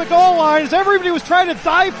below the goal line as everybody was trying to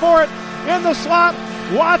dive for it in the slot.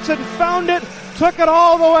 Watson found it, took it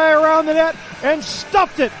all the way around the net, and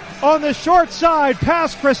stuffed it on the short side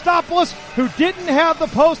past Christopoulos, who didn't have the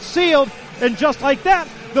post sealed. And just like that,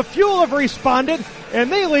 the Fuel have responded,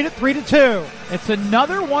 and they lead it 3-2. It's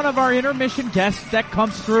another one of our intermission guests that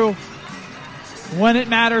comes through when it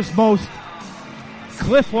matters most.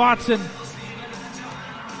 Cliff Watson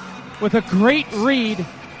with a great read.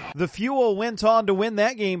 The Fuel went on to win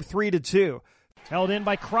that game 3-2. Held in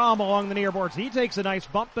by Crom along the near boards. He takes a nice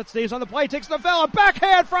bump but stays on the play. Takes the foul.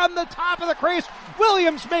 Backhand from the top of the crease.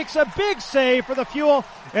 Williams makes a big save for the Fuel,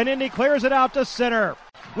 and Indy clears it out to center.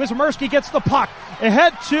 Wismerski gets the puck.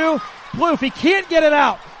 Ahead to Bloof. He can't get it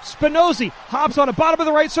out. Spinozzi hops on the bottom of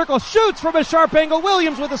the right circle, shoots from a sharp angle.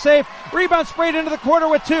 Williams with a save. Rebound sprayed into the corner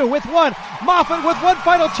with 2, with 1. Moffat with one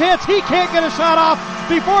final chance. He can't get a shot off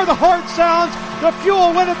before the horn sounds. The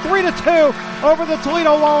Fuel win it 3-2 over the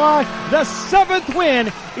Toledo Walleye. The 7th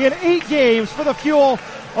win in 8 games for the Fuel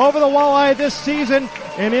over the Walleye this season.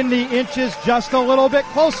 And Indy inches just a little bit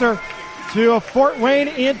closer to Fort Wayne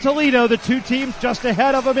and Toledo, the 2 teams just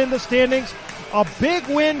ahead of them in the standings. A big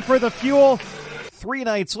win for the Fuel. 3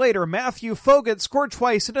 nights later, Matthew Fogut scored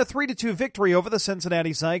twice in a 3-2 victory over the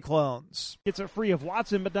Cincinnati Cyclones. Gets it free of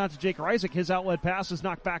Watson, but not to Jake Reisig. His outlet pass is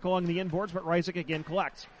knocked back along the inboards, but Reisig again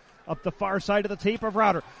collects. Up the far side of the tape of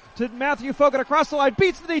Router to Matthew Fogut across the line,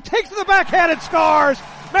 beats the knee, takes to the backhand and scores!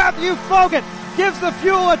 Matthew Fogut gives the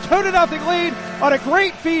Fuel a 2-0 lead on a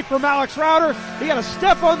great feed from Alex Router. He had a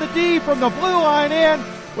step on the D from the blue line in,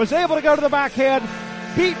 was able to go to the backhand,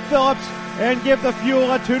 beat Phillips, and give the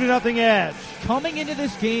Fuel a 2-0 edge. Coming into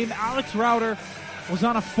this game, Alex Router was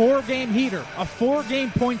on a 4-game heater, a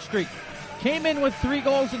 4-game point streak. Came in with 3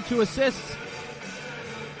 goals and 2 assists.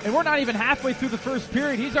 And we're not even halfway through the first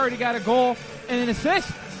period. He's already got a goal and an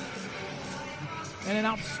assist. And an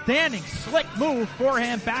outstanding slick move,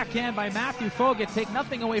 forehand, backhand by Matthew Fogut. Take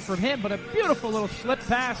nothing away from him, but a beautiful little slip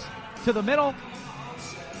pass to the middle.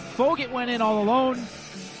 Fogut went in all alone.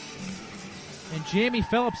 And Jamie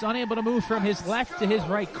Phillips unable to move from his left to his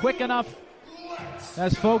right quick enough.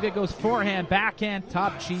 As Fogut goes forehand, backhand,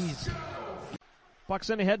 top cheese. Puck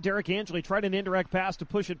sent ahead. Derek Angeli tried an indirect pass to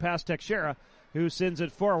push it past Teixeira, who sends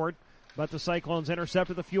it forward. But the Cyclones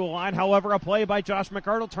intercepted the Fuel line. However, a play by Josh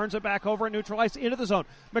McArdle turns it back over and neutralized into the zone.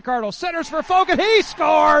 McArdle centers for Fogut. He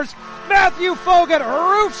scores! Matthew Fogut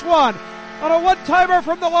roofs one on a one-timer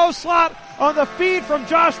from the low slot on the feed from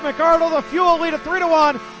Josh McArdle. The Fuel lead at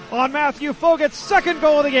 3-1 on Matthew Fogut's second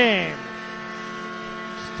goal of the game.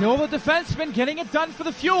 Still the defenseman getting it done for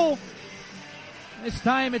the Fuel. This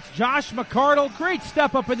time it's Josh McArdle. Great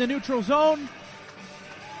step up in the neutral zone.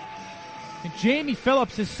 And Jamie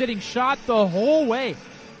Phillips is sitting shot the whole way.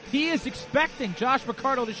 He is expecting Josh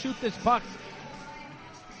McArdle to shoot this puck.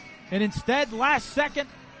 And instead, last second,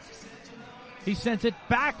 he sends it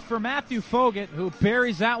back for Matthew Fogut, who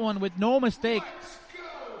buries that one with no mistake.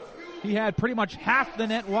 He had pretty much half the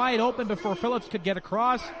net wide open before Phillips could get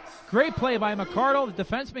across. Great play by McArdle. The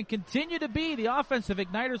defensemen continue to be the offensive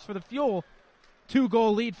igniters for the Fuel.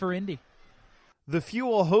 2-goal lead for Indy. The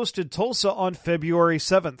Fuel hosted Tulsa on February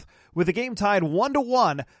 7th. With the game tied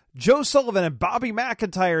 1-1, Joe Sullivan and Bobby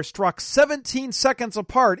McIntyre struck 17 seconds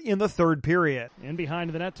apart in the third period. In behind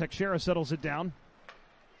the net, Teixeira settles it down.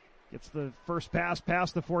 Gets the first pass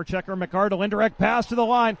past the forechecker. McArdle, indirect pass to the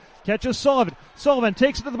line. Catches Sullivan. Sullivan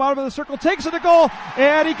takes it to the bottom of the circle, takes it to goal,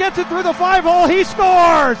 and he gets it through the 5-hole. He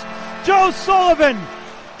scores! Joe Sullivan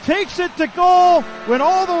takes it to goal, went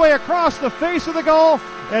all the way across the face of the goal,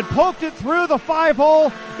 and poked it through the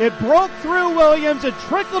 5-hole. It broke through Williams. It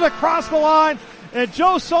trickled across the line, and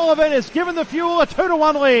Joe Sullivan has given the Fuel a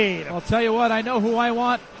 2-1 lead. I'll tell you what, I know who I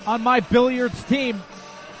want on my billiards team.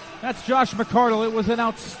 That's Josh McArdle. It was an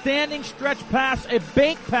outstanding stretch pass, a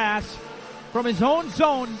bank pass from his own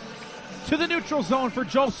zone to the neutral zone for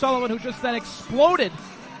Joe Sullivan, who just then exploded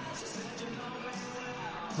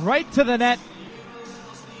right to the net.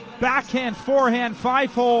 Backhand, forehand,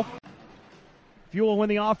 5-hole. Fuel win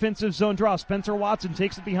the offensive zone draw. Spencer Watson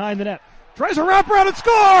takes it behind the net. Tries a wraparound and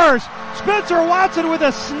scores! Spencer Watson with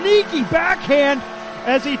a sneaky backhand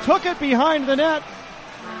as he took it behind the net.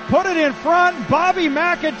 Put it in front. Bobby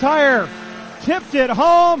McIntyre tipped it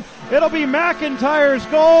home. It'll be McIntyre's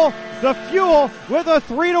goal. The Fuel with a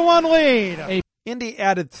 3-1 lead. Indy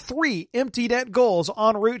added 3 empty net goals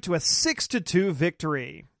en route to a 6-2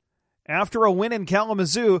 victory. After a win in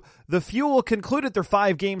Kalamazoo, the Fuel concluded their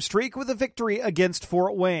 5-game streak with a victory against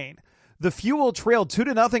Fort Wayne. The Fuel trailed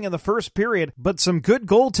 2-0 in the first period, but some good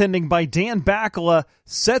goaltending by Dan Bakala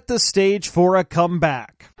set the stage for a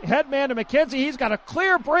comeback. Headman to McKenzie. He's got a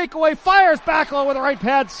clear breakaway. Fires Bakala with a right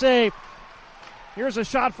pad save. Here's a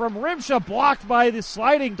shot from Rimsha, blocked by the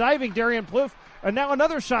sliding, diving Darian Plouffe. And now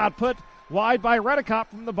another shot put wide by Redicop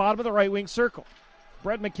from the bottom of the right wing circle.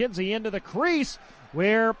 Brett McKenzie into the crease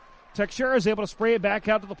where Teixeira is able to spray it back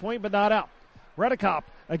out to the point, but not out. Redicop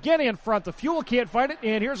again in front. The Fuel can't find it,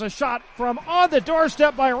 and here's a shot from on the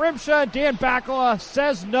doorstep by Rimsha. Dan Bakala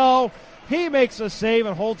says no. He makes a save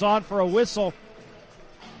and holds on for a whistle.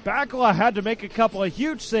 Bakala had to make a couple of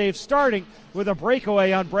huge saves, starting with a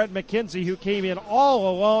breakaway on Brett McKenzie, who came in all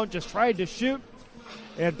alone, just tried to shoot,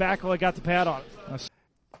 and Bakala got the pad on it.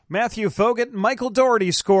 Matthew Fogut and Michael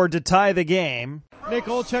Doherty scored to tie the game. Nick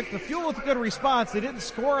Olczyk, the Fuel with a good response. They didn't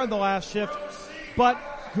score on the last shift, but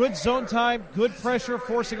good zone time, good pressure,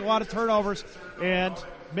 forcing a lot of turnovers, and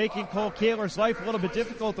making Cole Kaler's life a little bit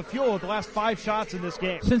difficult. The Fuel with the last 5 shots in this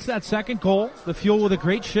game. Since that second goal, the Fuel with a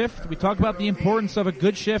great shift. We talk about the importance of a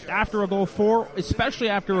good shift after a goal for, especially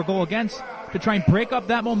after a goal against, to try and break up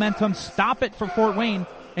that momentum, stop it for Fort Wayne,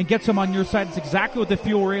 and get some on your side. It's exactly what the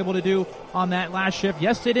Fuel were able to do on that last shift.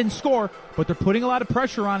 Yes, they didn't score, but they're putting a lot of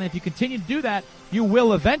pressure on. If you continue to do that, you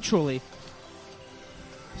will eventually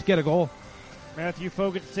get a goal. Matthew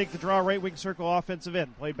Fogut to take the draw, right wing circle, offensive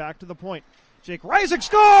end. Played back to the point. Jake Reisig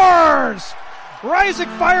scores! Reisig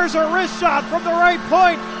fires a wrist shot from the right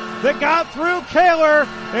point that got through Kaler,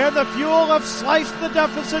 and the Fuel have sliced the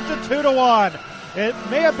deficit to 2-1. It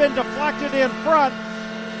may have been deflected in front,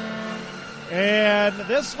 and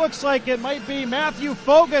this looks like it might be Matthew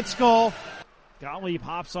Fogut's goal. Gottlieb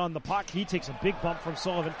hops on the puck. He takes a big bump from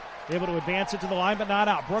Sullivan. Able to advance it to the line, but not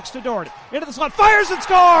out. Brooks to Doherty. Into the slot. Fires and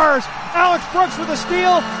scores! Alex Brooks with a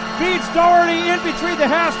steal. Feeds Doherty in between the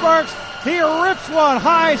hash marks. He rips one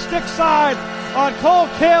high stick side on Cole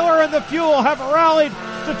Kaler, and the Fuel have rallied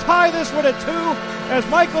to tie this one at 2 as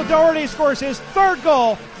Michael Doherty scores his 3rd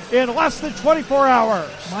goal in less than 24 hours.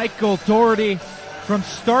 Michael Doherty, from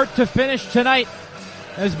start to finish tonight,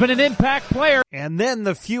 has been an impact player. And then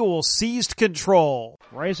the Fuel seized control.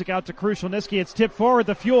 Reisig out to Krushelnyski. It's tipped forward.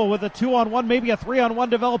 The Fuel with a 2-on-1, maybe a 3-on-1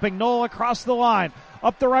 developing. Knoll across the line.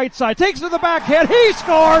 Up the right side. Takes to the backhand. He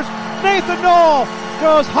scores! Nathan Knoll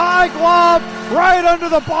goes high glove right under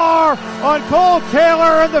the bar on Cole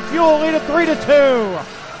Kaler, and the Fuel lead at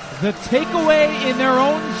 3-2. The takeaway in their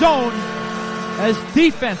own zone as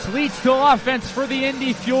defense leads to offense for the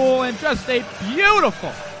Indy Fuel, and just a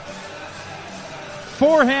beautiful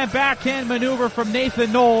forehand backhand maneuver from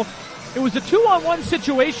Nathan Knoll. It was a 2-on-1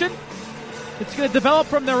 situation. It's going to develop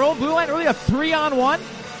from their own blue line, really a 3-on-1.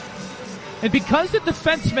 And because the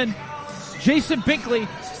defenseman, Jason Binkley,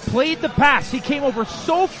 played the pass, he came over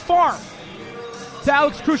so far to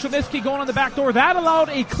Alex Krushelnyski going on the back door. That allowed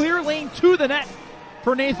a clear lane to the net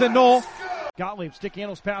for Nathan Knoll. Gottlieb stick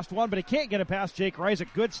handles past one, but he can't get it past Jake Reisig.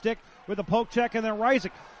 Good stick with a poke check, and then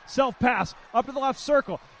Reisig self-pass up to the left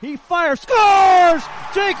circle. He fires, scores!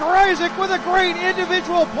 Jake Reisig with a great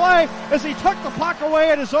individual play as he took the puck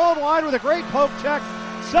away at his own line with a great poke check.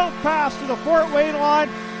 Self-pass to the Fort Wayne line,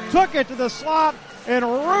 took it to the slot, and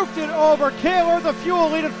roofed it over Kaler. The Fuel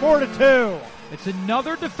lead at 4-2. It's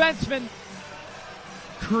another defenseman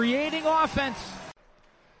creating offense.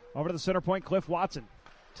 Over to the center point, Cliff Watson.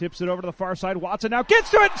 Tips it over to the far side. Watson now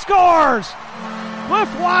gets to it and scores!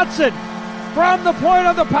 Cliff Watson from the point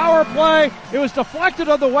of the power play. It was deflected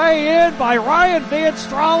on the way in by Ryan Van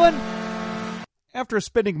Stralen. After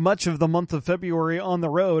spending much of the month of February on the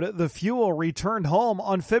road, the Fuel returned home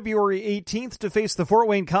on February 18th to face the Fort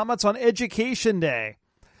Wayne Komets on Education Day.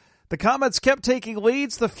 The Komets kept taking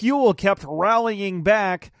leads, the Fuel kept rallying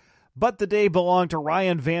back, but the day belonged to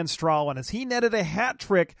Ryan Van Stralen as he netted a hat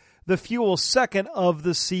trick, the Fuel's 2nd of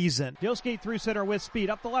the season. He'll skate through center with speed,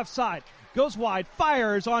 up the left side, goes wide,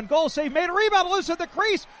 fires on goal save, made a rebound, loose at the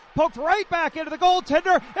crease, poked right back into the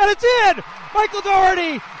goaltender, and it's in! Michael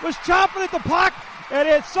Doherty was chomping at the puck, and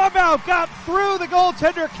it somehow got through the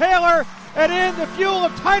goaltender Kaler, and in. The Fuel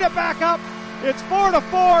have tied it back up. It's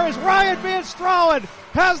 4-4 as Ryan Van Stralen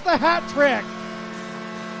has the hat trick.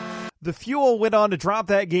 The Fuel went on to drop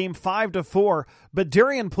that game 5-4, but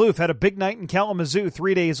Darian Plouffe had a big night in Kalamazoo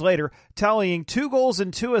 3 days later, tallying 2 goals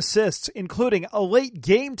and 2 assists, including a late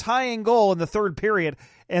game-tying goal in the 3rd period,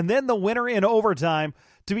 and then the winner in overtime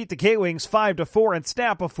to beat the K-Wings 5-4 and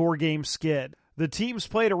snap a 4-game skid. The teams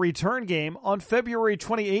played a return game on February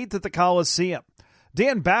 28th at the Coliseum.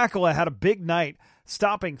 Dan Bakala had a big night,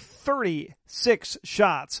 stopping 36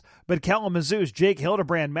 shots, but Kalamazoo's Jake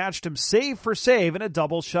Hildebrand matched him save for save in a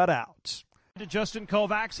double shutout. Justin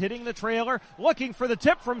Kovacs hitting the trailer, looking for the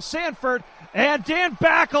tip from Sanford, and Dan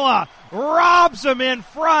Bakala robs him in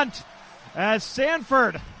front as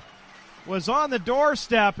Sanford was on the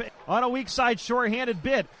doorstep on a weak side shorthanded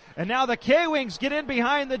bid. And now the K-Wings get in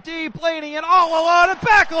behind the D, Blaney and all alone, and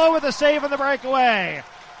Bakala with a save on the breakaway.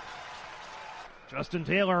 Justin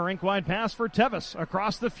Taylor, a rink-wide pass for Tevis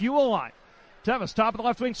across the Fuel line. Tevis, top of the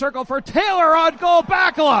left wing circle for Taylor on goal.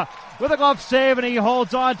 Bakala with a glove save, and he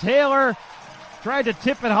holds on. Taylor tried to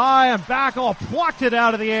tip it high, and Bakala plucked it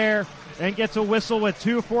out of the air and gets a whistle with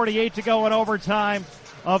 2:48 to go in overtime.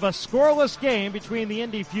 of a scoreless game between the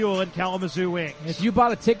Indy Fuel and Kalamazoo Wings. If you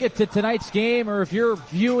bought a ticket to tonight's game, or if you're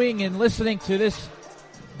viewing and listening to this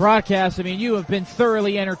broadcast, I mean, you have been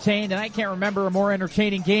thoroughly entertained, and I can't remember a more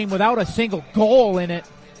entertaining game without a single goal in it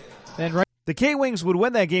than right. The K-Wings would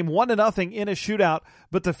win that game 1-0 in a shootout,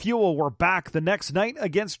 but the Fuel were back the next night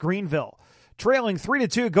against Greenville. Trailing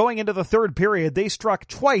 3-2 going into the third period, they struck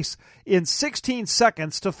twice in 16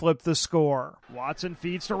 seconds to flip the score. Watson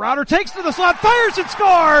feeds to Rauter, takes to the slot, fires and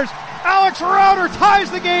scores! Alex Rauter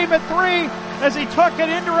ties the game at 3 as he took an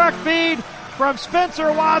indirect feed from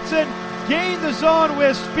Spencer Watson, gained the zone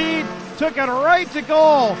with speed, took it right to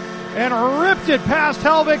goal, and ripped it past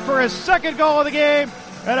Helvig for his second goal of the game,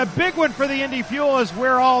 and a big one for the Indy Fuel as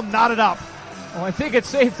we're all knotted up. Well, I think it's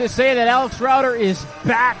safe to say that Alex Rauter is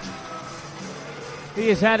back. He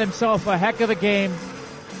has had himself a heck of a game.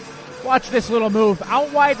 Watch this little move.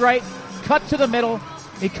 Out wide right, cut to the middle.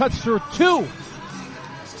 He cuts through 2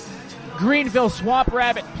 Greenville Swamp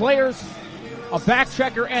Rabbit players, a back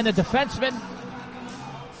checker and a defenseman.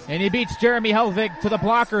 And he beats Jeremy Helvig to the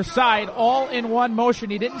blocker's side, all in one motion.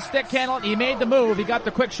 He didn't stick handle it. He made the move. He got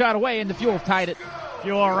the quick shot away, and the Fuel tied it.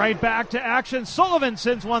 Fuel right back to action. Sullivan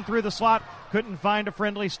sends one through the slot. Couldn't find a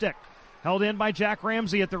friendly stick. Held in by Jack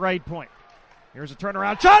Ramsey at the right point. Here's a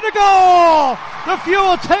turnaround shot to goal! The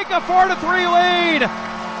Fuel take a 4-3 lead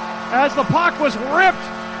as the puck was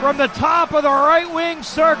ripped from the top of the right wing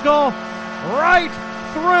circle right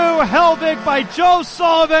through Helvig by Joe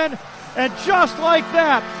Sullivan. And just like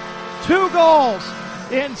that, 2 goals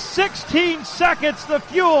in 16 seconds. The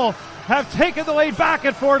Fuel have taken the lead back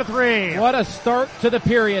at 4-3. What a start to the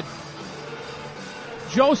period.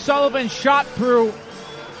 Joe Sullivan shot through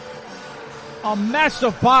a mess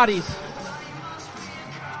of bodies.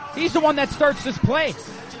 He's the one that starts this play.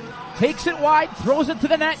 Takes it wide, throws it to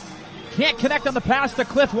the net. Can't connect on the pass to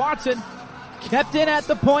Cliff Watson. Kept in at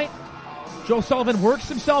the point. Joe Sullivan works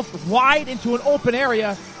himself wide into an open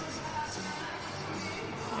area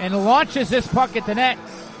and launches this puck at the net.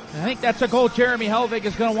 And I think that's a goal Jeremy Helvig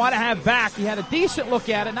is going to want to have back. He had a decent look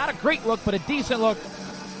at it. Not a great look, but a decent look.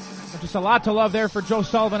 Just a lot to love there for Joe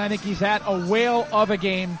Sullivan. I think he's had a whale of a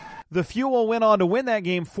game. The Fuel went on to win that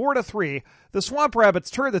game 4-3. The Swamp Rabbits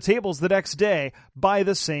turned the tables the next day by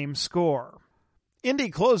the same score. Indy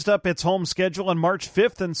closed up its home schedule on March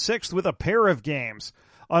 5th and 6th with a pair of games.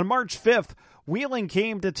 On March 5th, Wheeling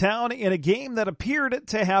came to town in a game that appeared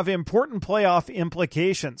to have important playoff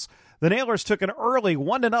implications. The Nailers took an early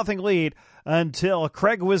 1-0 lead until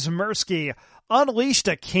Craig Wismerski unleashed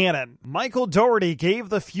a cannon. Michael Doherty gave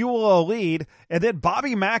the Fuel a lead, and then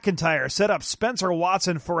Bobby McIntyre set up Spencer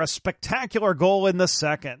Watson for a spectacular goal in the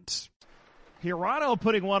second. Hirano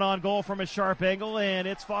putting one on goal from a sharp angle, and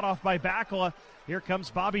it's fought off by Bakula. Here comes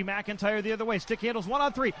Bobby McIntyre the other way. Stick handles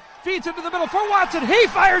 1-on-3. Feeds into the middle for Watson. He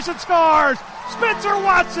fires and scores! Spencer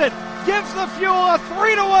Watson gives the Fuel a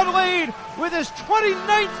 3-1 lead with his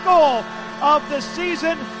 29th goal of the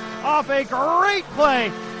season off a great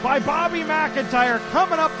play by Bobby McIntyre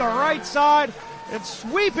coming up the right side and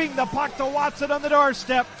sweeping the puck to Watson on the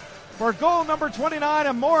doorstep for goal number 29,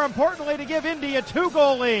 and more importantly to give Indy a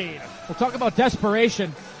 2-goal lead. We'll talk about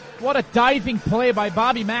desperation. What a diving play by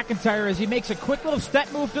Bobby McIntyre as he makes a quick little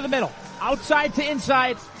step move to the middle, outside to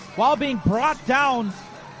inside, while being brought down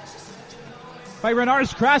by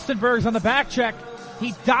Renars Krastenbergs on the back check.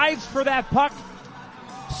 He dives for that puck,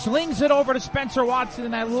 slings it over to Spencer Watson,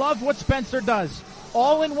 and I love what Spencer does.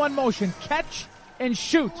 All in one motion, catch and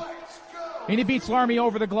shoot. And he beats Larmy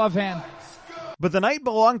over the glove hand. But the night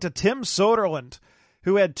belonged to Tim Soderlund,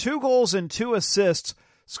 who had 2 goals and 2 assists,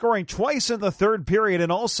 scoring twice in the third period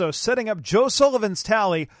and also setting up Joe Sullivan's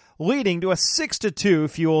tally, leading to a 6-2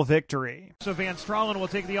 Fuel victory. So Van Stralen will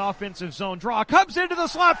take the offensive zone draw. Comes into the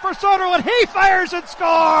slot for Soderlund. He fires and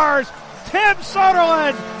scores! Tim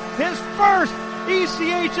Soderlund, his first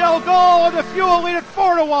ECHL goal, and the Fuel lead at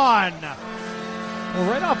 4-1. Well,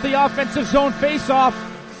 right off the offensive zone face-off,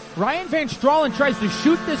 Ryan Van Stralen tries to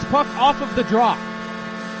shoot this puck off of the draw.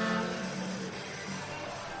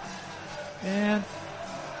 And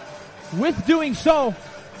with doing so,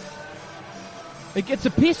 it gets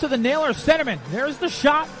a piece of the Nailers centerman. There's the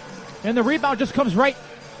shot, and the rebound just comes right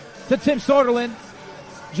to Tim Soderlund.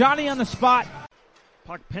 Johnny on the spot.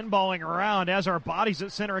 Puck pinballing around as our bodies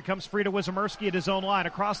at center. It comes free to Wismerski at his own line.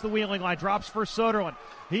 Across the Wheeling line, drops for Soderlund.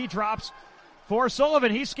 He drops for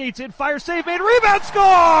Sullivan. He skates in, fire save made, rebound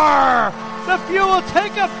score! The Fuel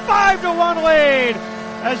take a 5-1 lead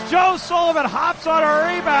as Joe Sullivan hops on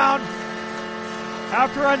a rebound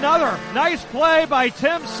after another nice play by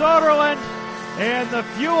Tim Soderlund. And the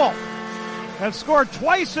Fuel have scored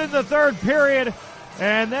twice in the third period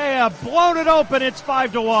And they have blown it open. It's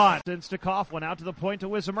 5-1. Since to Coughlin, out to the point to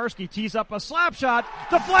Wisomierski. Tees up a slap shot.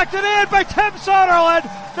 Deflected in by Tim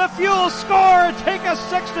Soderlund. The Fuel score and take a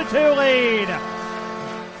 6-2 lead.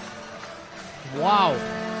 Wow.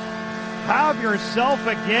 Have yourself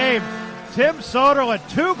a game. Tim Soderlund,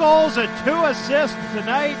 2 goals and 2 assists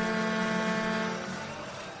tonight.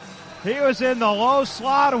 He was in the low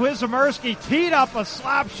slot. Wisomierski teed up a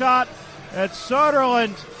slap shot, and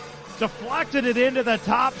Soderlund deflected it into the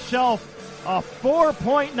top shelf. A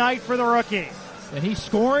 4-point night for the rookie. And he's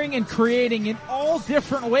scoring and creating in all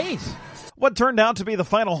different ways. What turned out to be the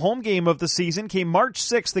final home game of the season came March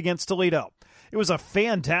 6th against Toledo. It was a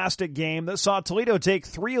fantastic game that saw Toledo take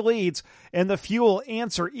 3 leads and the Fuel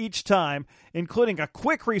answer each time, including a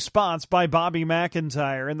quick response by Bobby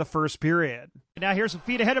McIntyre in the first period. Now here's some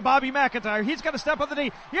feet ahead of Bobby McIntyre. He's got to step on the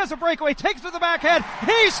knee. He has a breakaway, takes to the backhand.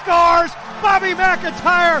 He scores! Bobby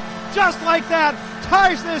McIntyre, just like that,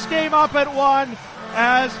 ties this game up at 1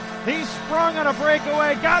 as he sprung on a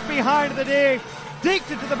breakaway, got behind the knee,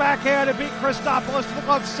 deked it to the backhand and beat Christopoulos to the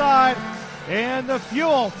left side. And the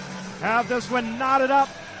Fuel have this one knotted up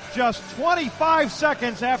just 25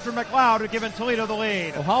 seconds after McLeod had given Toledo the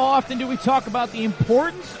lead. Well, how often do we talk about the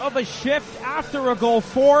importance of a shift after a goal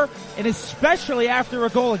for, and especially after a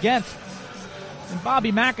goal against? And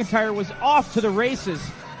Bobby McIntyre was off to the races.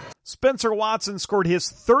 Spencer Watson scored his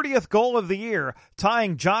 30th goal of the year,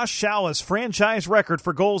 tying Josh Shallow's franchise record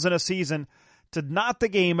for goals in a season to knot the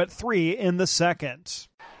game at 3 in the second.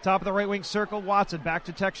 Top of the right wing circle, Watson back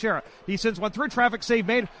to Teixeira. He sends one through traffic, save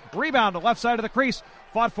made. Rebound to left side of the crease.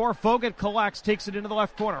 Fought for, Fogan collects, takes it into the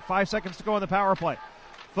left corner. 5 seconds to go in the power play.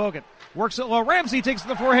 Fogan works it low. Ramsey takes it to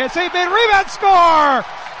the forehand, save made, rebound, score!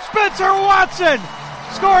 Spencer Watson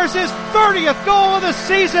scores his 30th goal of the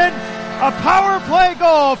season. A power play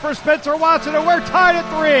goal for Spencer Watson, and we're tied at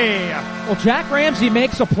 3. Well, Jack Ramsey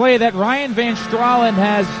makes a play that Ryan Van Stralen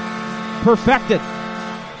has perfected.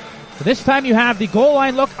 This time you have the goal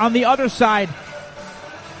line look on the other side.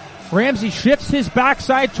 Ramsey shifts his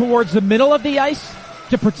backside towards the middle of the ice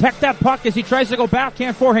to protect that puck as he tries to go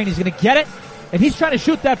backhand forehand. He's going to get it, and he's trying to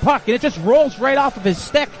shoot that puck, and it just rolls right off of his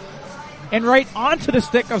stick and right onto the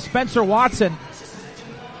stick of Spencer Watson.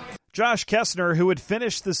 Josh Kessner, who had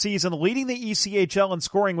finished the season leading the ECHL in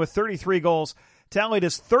scoring with 33 goals, tallied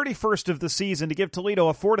his 31st of the season to give Toledo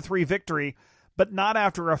a 4-3 victory, but not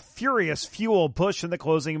after a furious Fuel push in the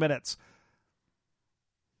closing minutes.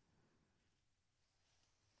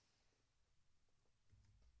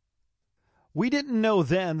 We didn't know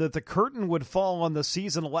then that the curtain would fall on the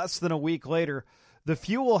season less than a week later. The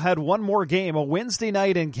Fuel had one more game, a Wednesday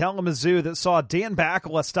night in Kalamazoo, that saw Dan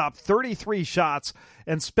Bakala stop 33 shots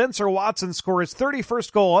and Spencer Watson score his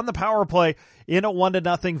 31st goal on the power play in a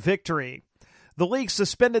 1-0 victory. The league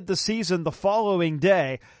suspended the season the following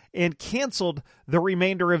day and canceled the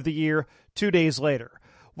remainder of the year 2 days later.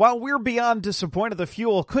 While we're beyond disappointed the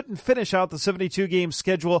Fuel couldn't finish out the 72-game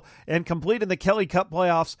schedule and complete in the Kelly Cup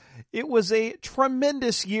playoffs, it was a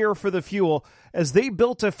tremendous year for the Fuel as they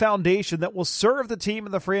built a foundation that will serve the team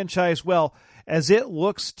and the franchise well as it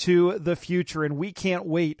looks to the future, and we can't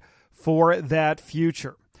wait for that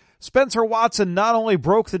future. Spencer Watson not only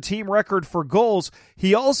broke the team record for goals,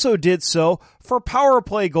 he also did so for power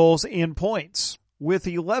play goals and points. With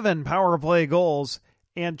 11 power play goals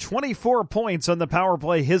and 24 points on the power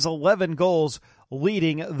play, his 11 goals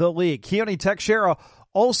leading the league. Keone Teixeira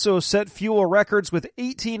also set Fuel records with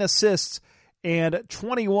 18 assists and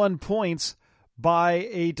 21 points by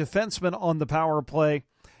a defenseman on the power play.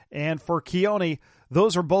 And for Keone,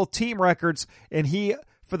 those are both team records, and he,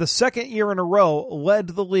 for the second year in a row, led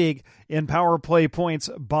the league in power play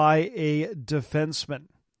points by a defenseman.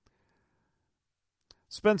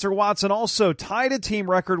 Spencer Watson also tied a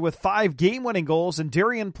team record with 5 game-winning goals, and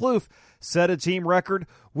Darian Plouffe set a team record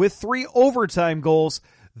with 3 overtime goals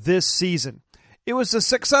this season. It was a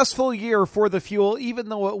successful year for the Fuel, even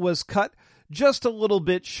though it was cut just a little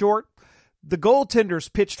bit short. The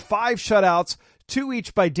goaltenders pitched 5 shutouts, 2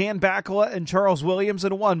 each by Dan Bakala and Charles Williams,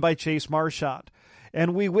 and 1 by Chase Marchand.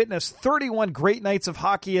 And we witnessed 31 great nights of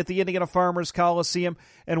hockey at the Indiana Farmers Coliseum,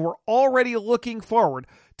 and we're already looking forward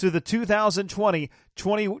to the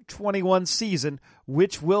 2020-2021 season,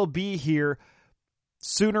 which will be here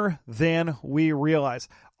sooner than we realize.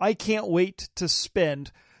 I can't wait to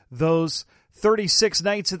spend those 36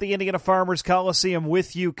 nights at the Indiana Farmers Coliseum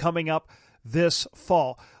with you coming up this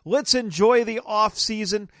fall. Let's enjoy the off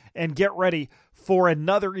season and get ready for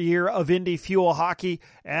another year of Indy Fuel hockey.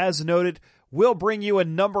 As noted, we'll bring you a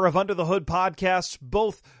number of Under the Hood podcasts,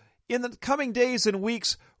 both in the coming days and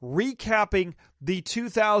weeks, recapping the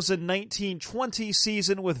 2019-20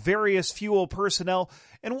 season with various Fuel personnel,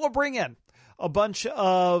 and we'll bring in a bunch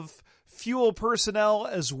of Fuel personnel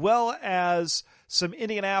as well as some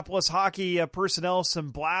Indianapolis hockey personnel,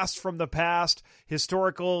 some blasts from the past,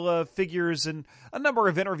 historical figures, and a number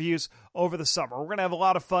of interviews over the summer. We're going to have a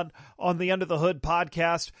lot of fun on the Under the Hood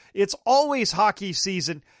podcast. It's always hockey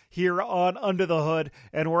season here on Under the Hood,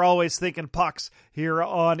 and we're always thinking pucks here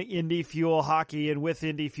on Indy Fuel Hockey and with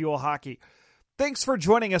Indy Fuel Hockey. Thanks for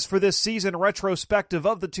joining us for this season retrospective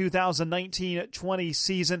of the 2019-20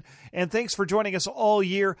 season, and thanks for joining us all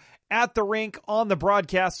year at the rink, on the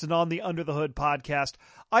broadcast, and on the Under the Hood podcast.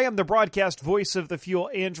 I am the broadcast voice of the Fuel,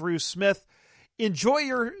 Andrew Smith. Enjoy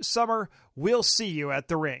your summer. We'll see you at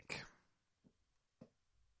the rink.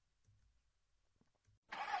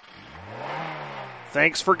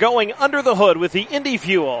 Thanks for going under the hood with the Indy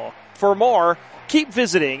Fuel. For more, keep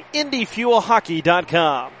visiting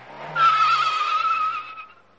IndyFuelHockey.com.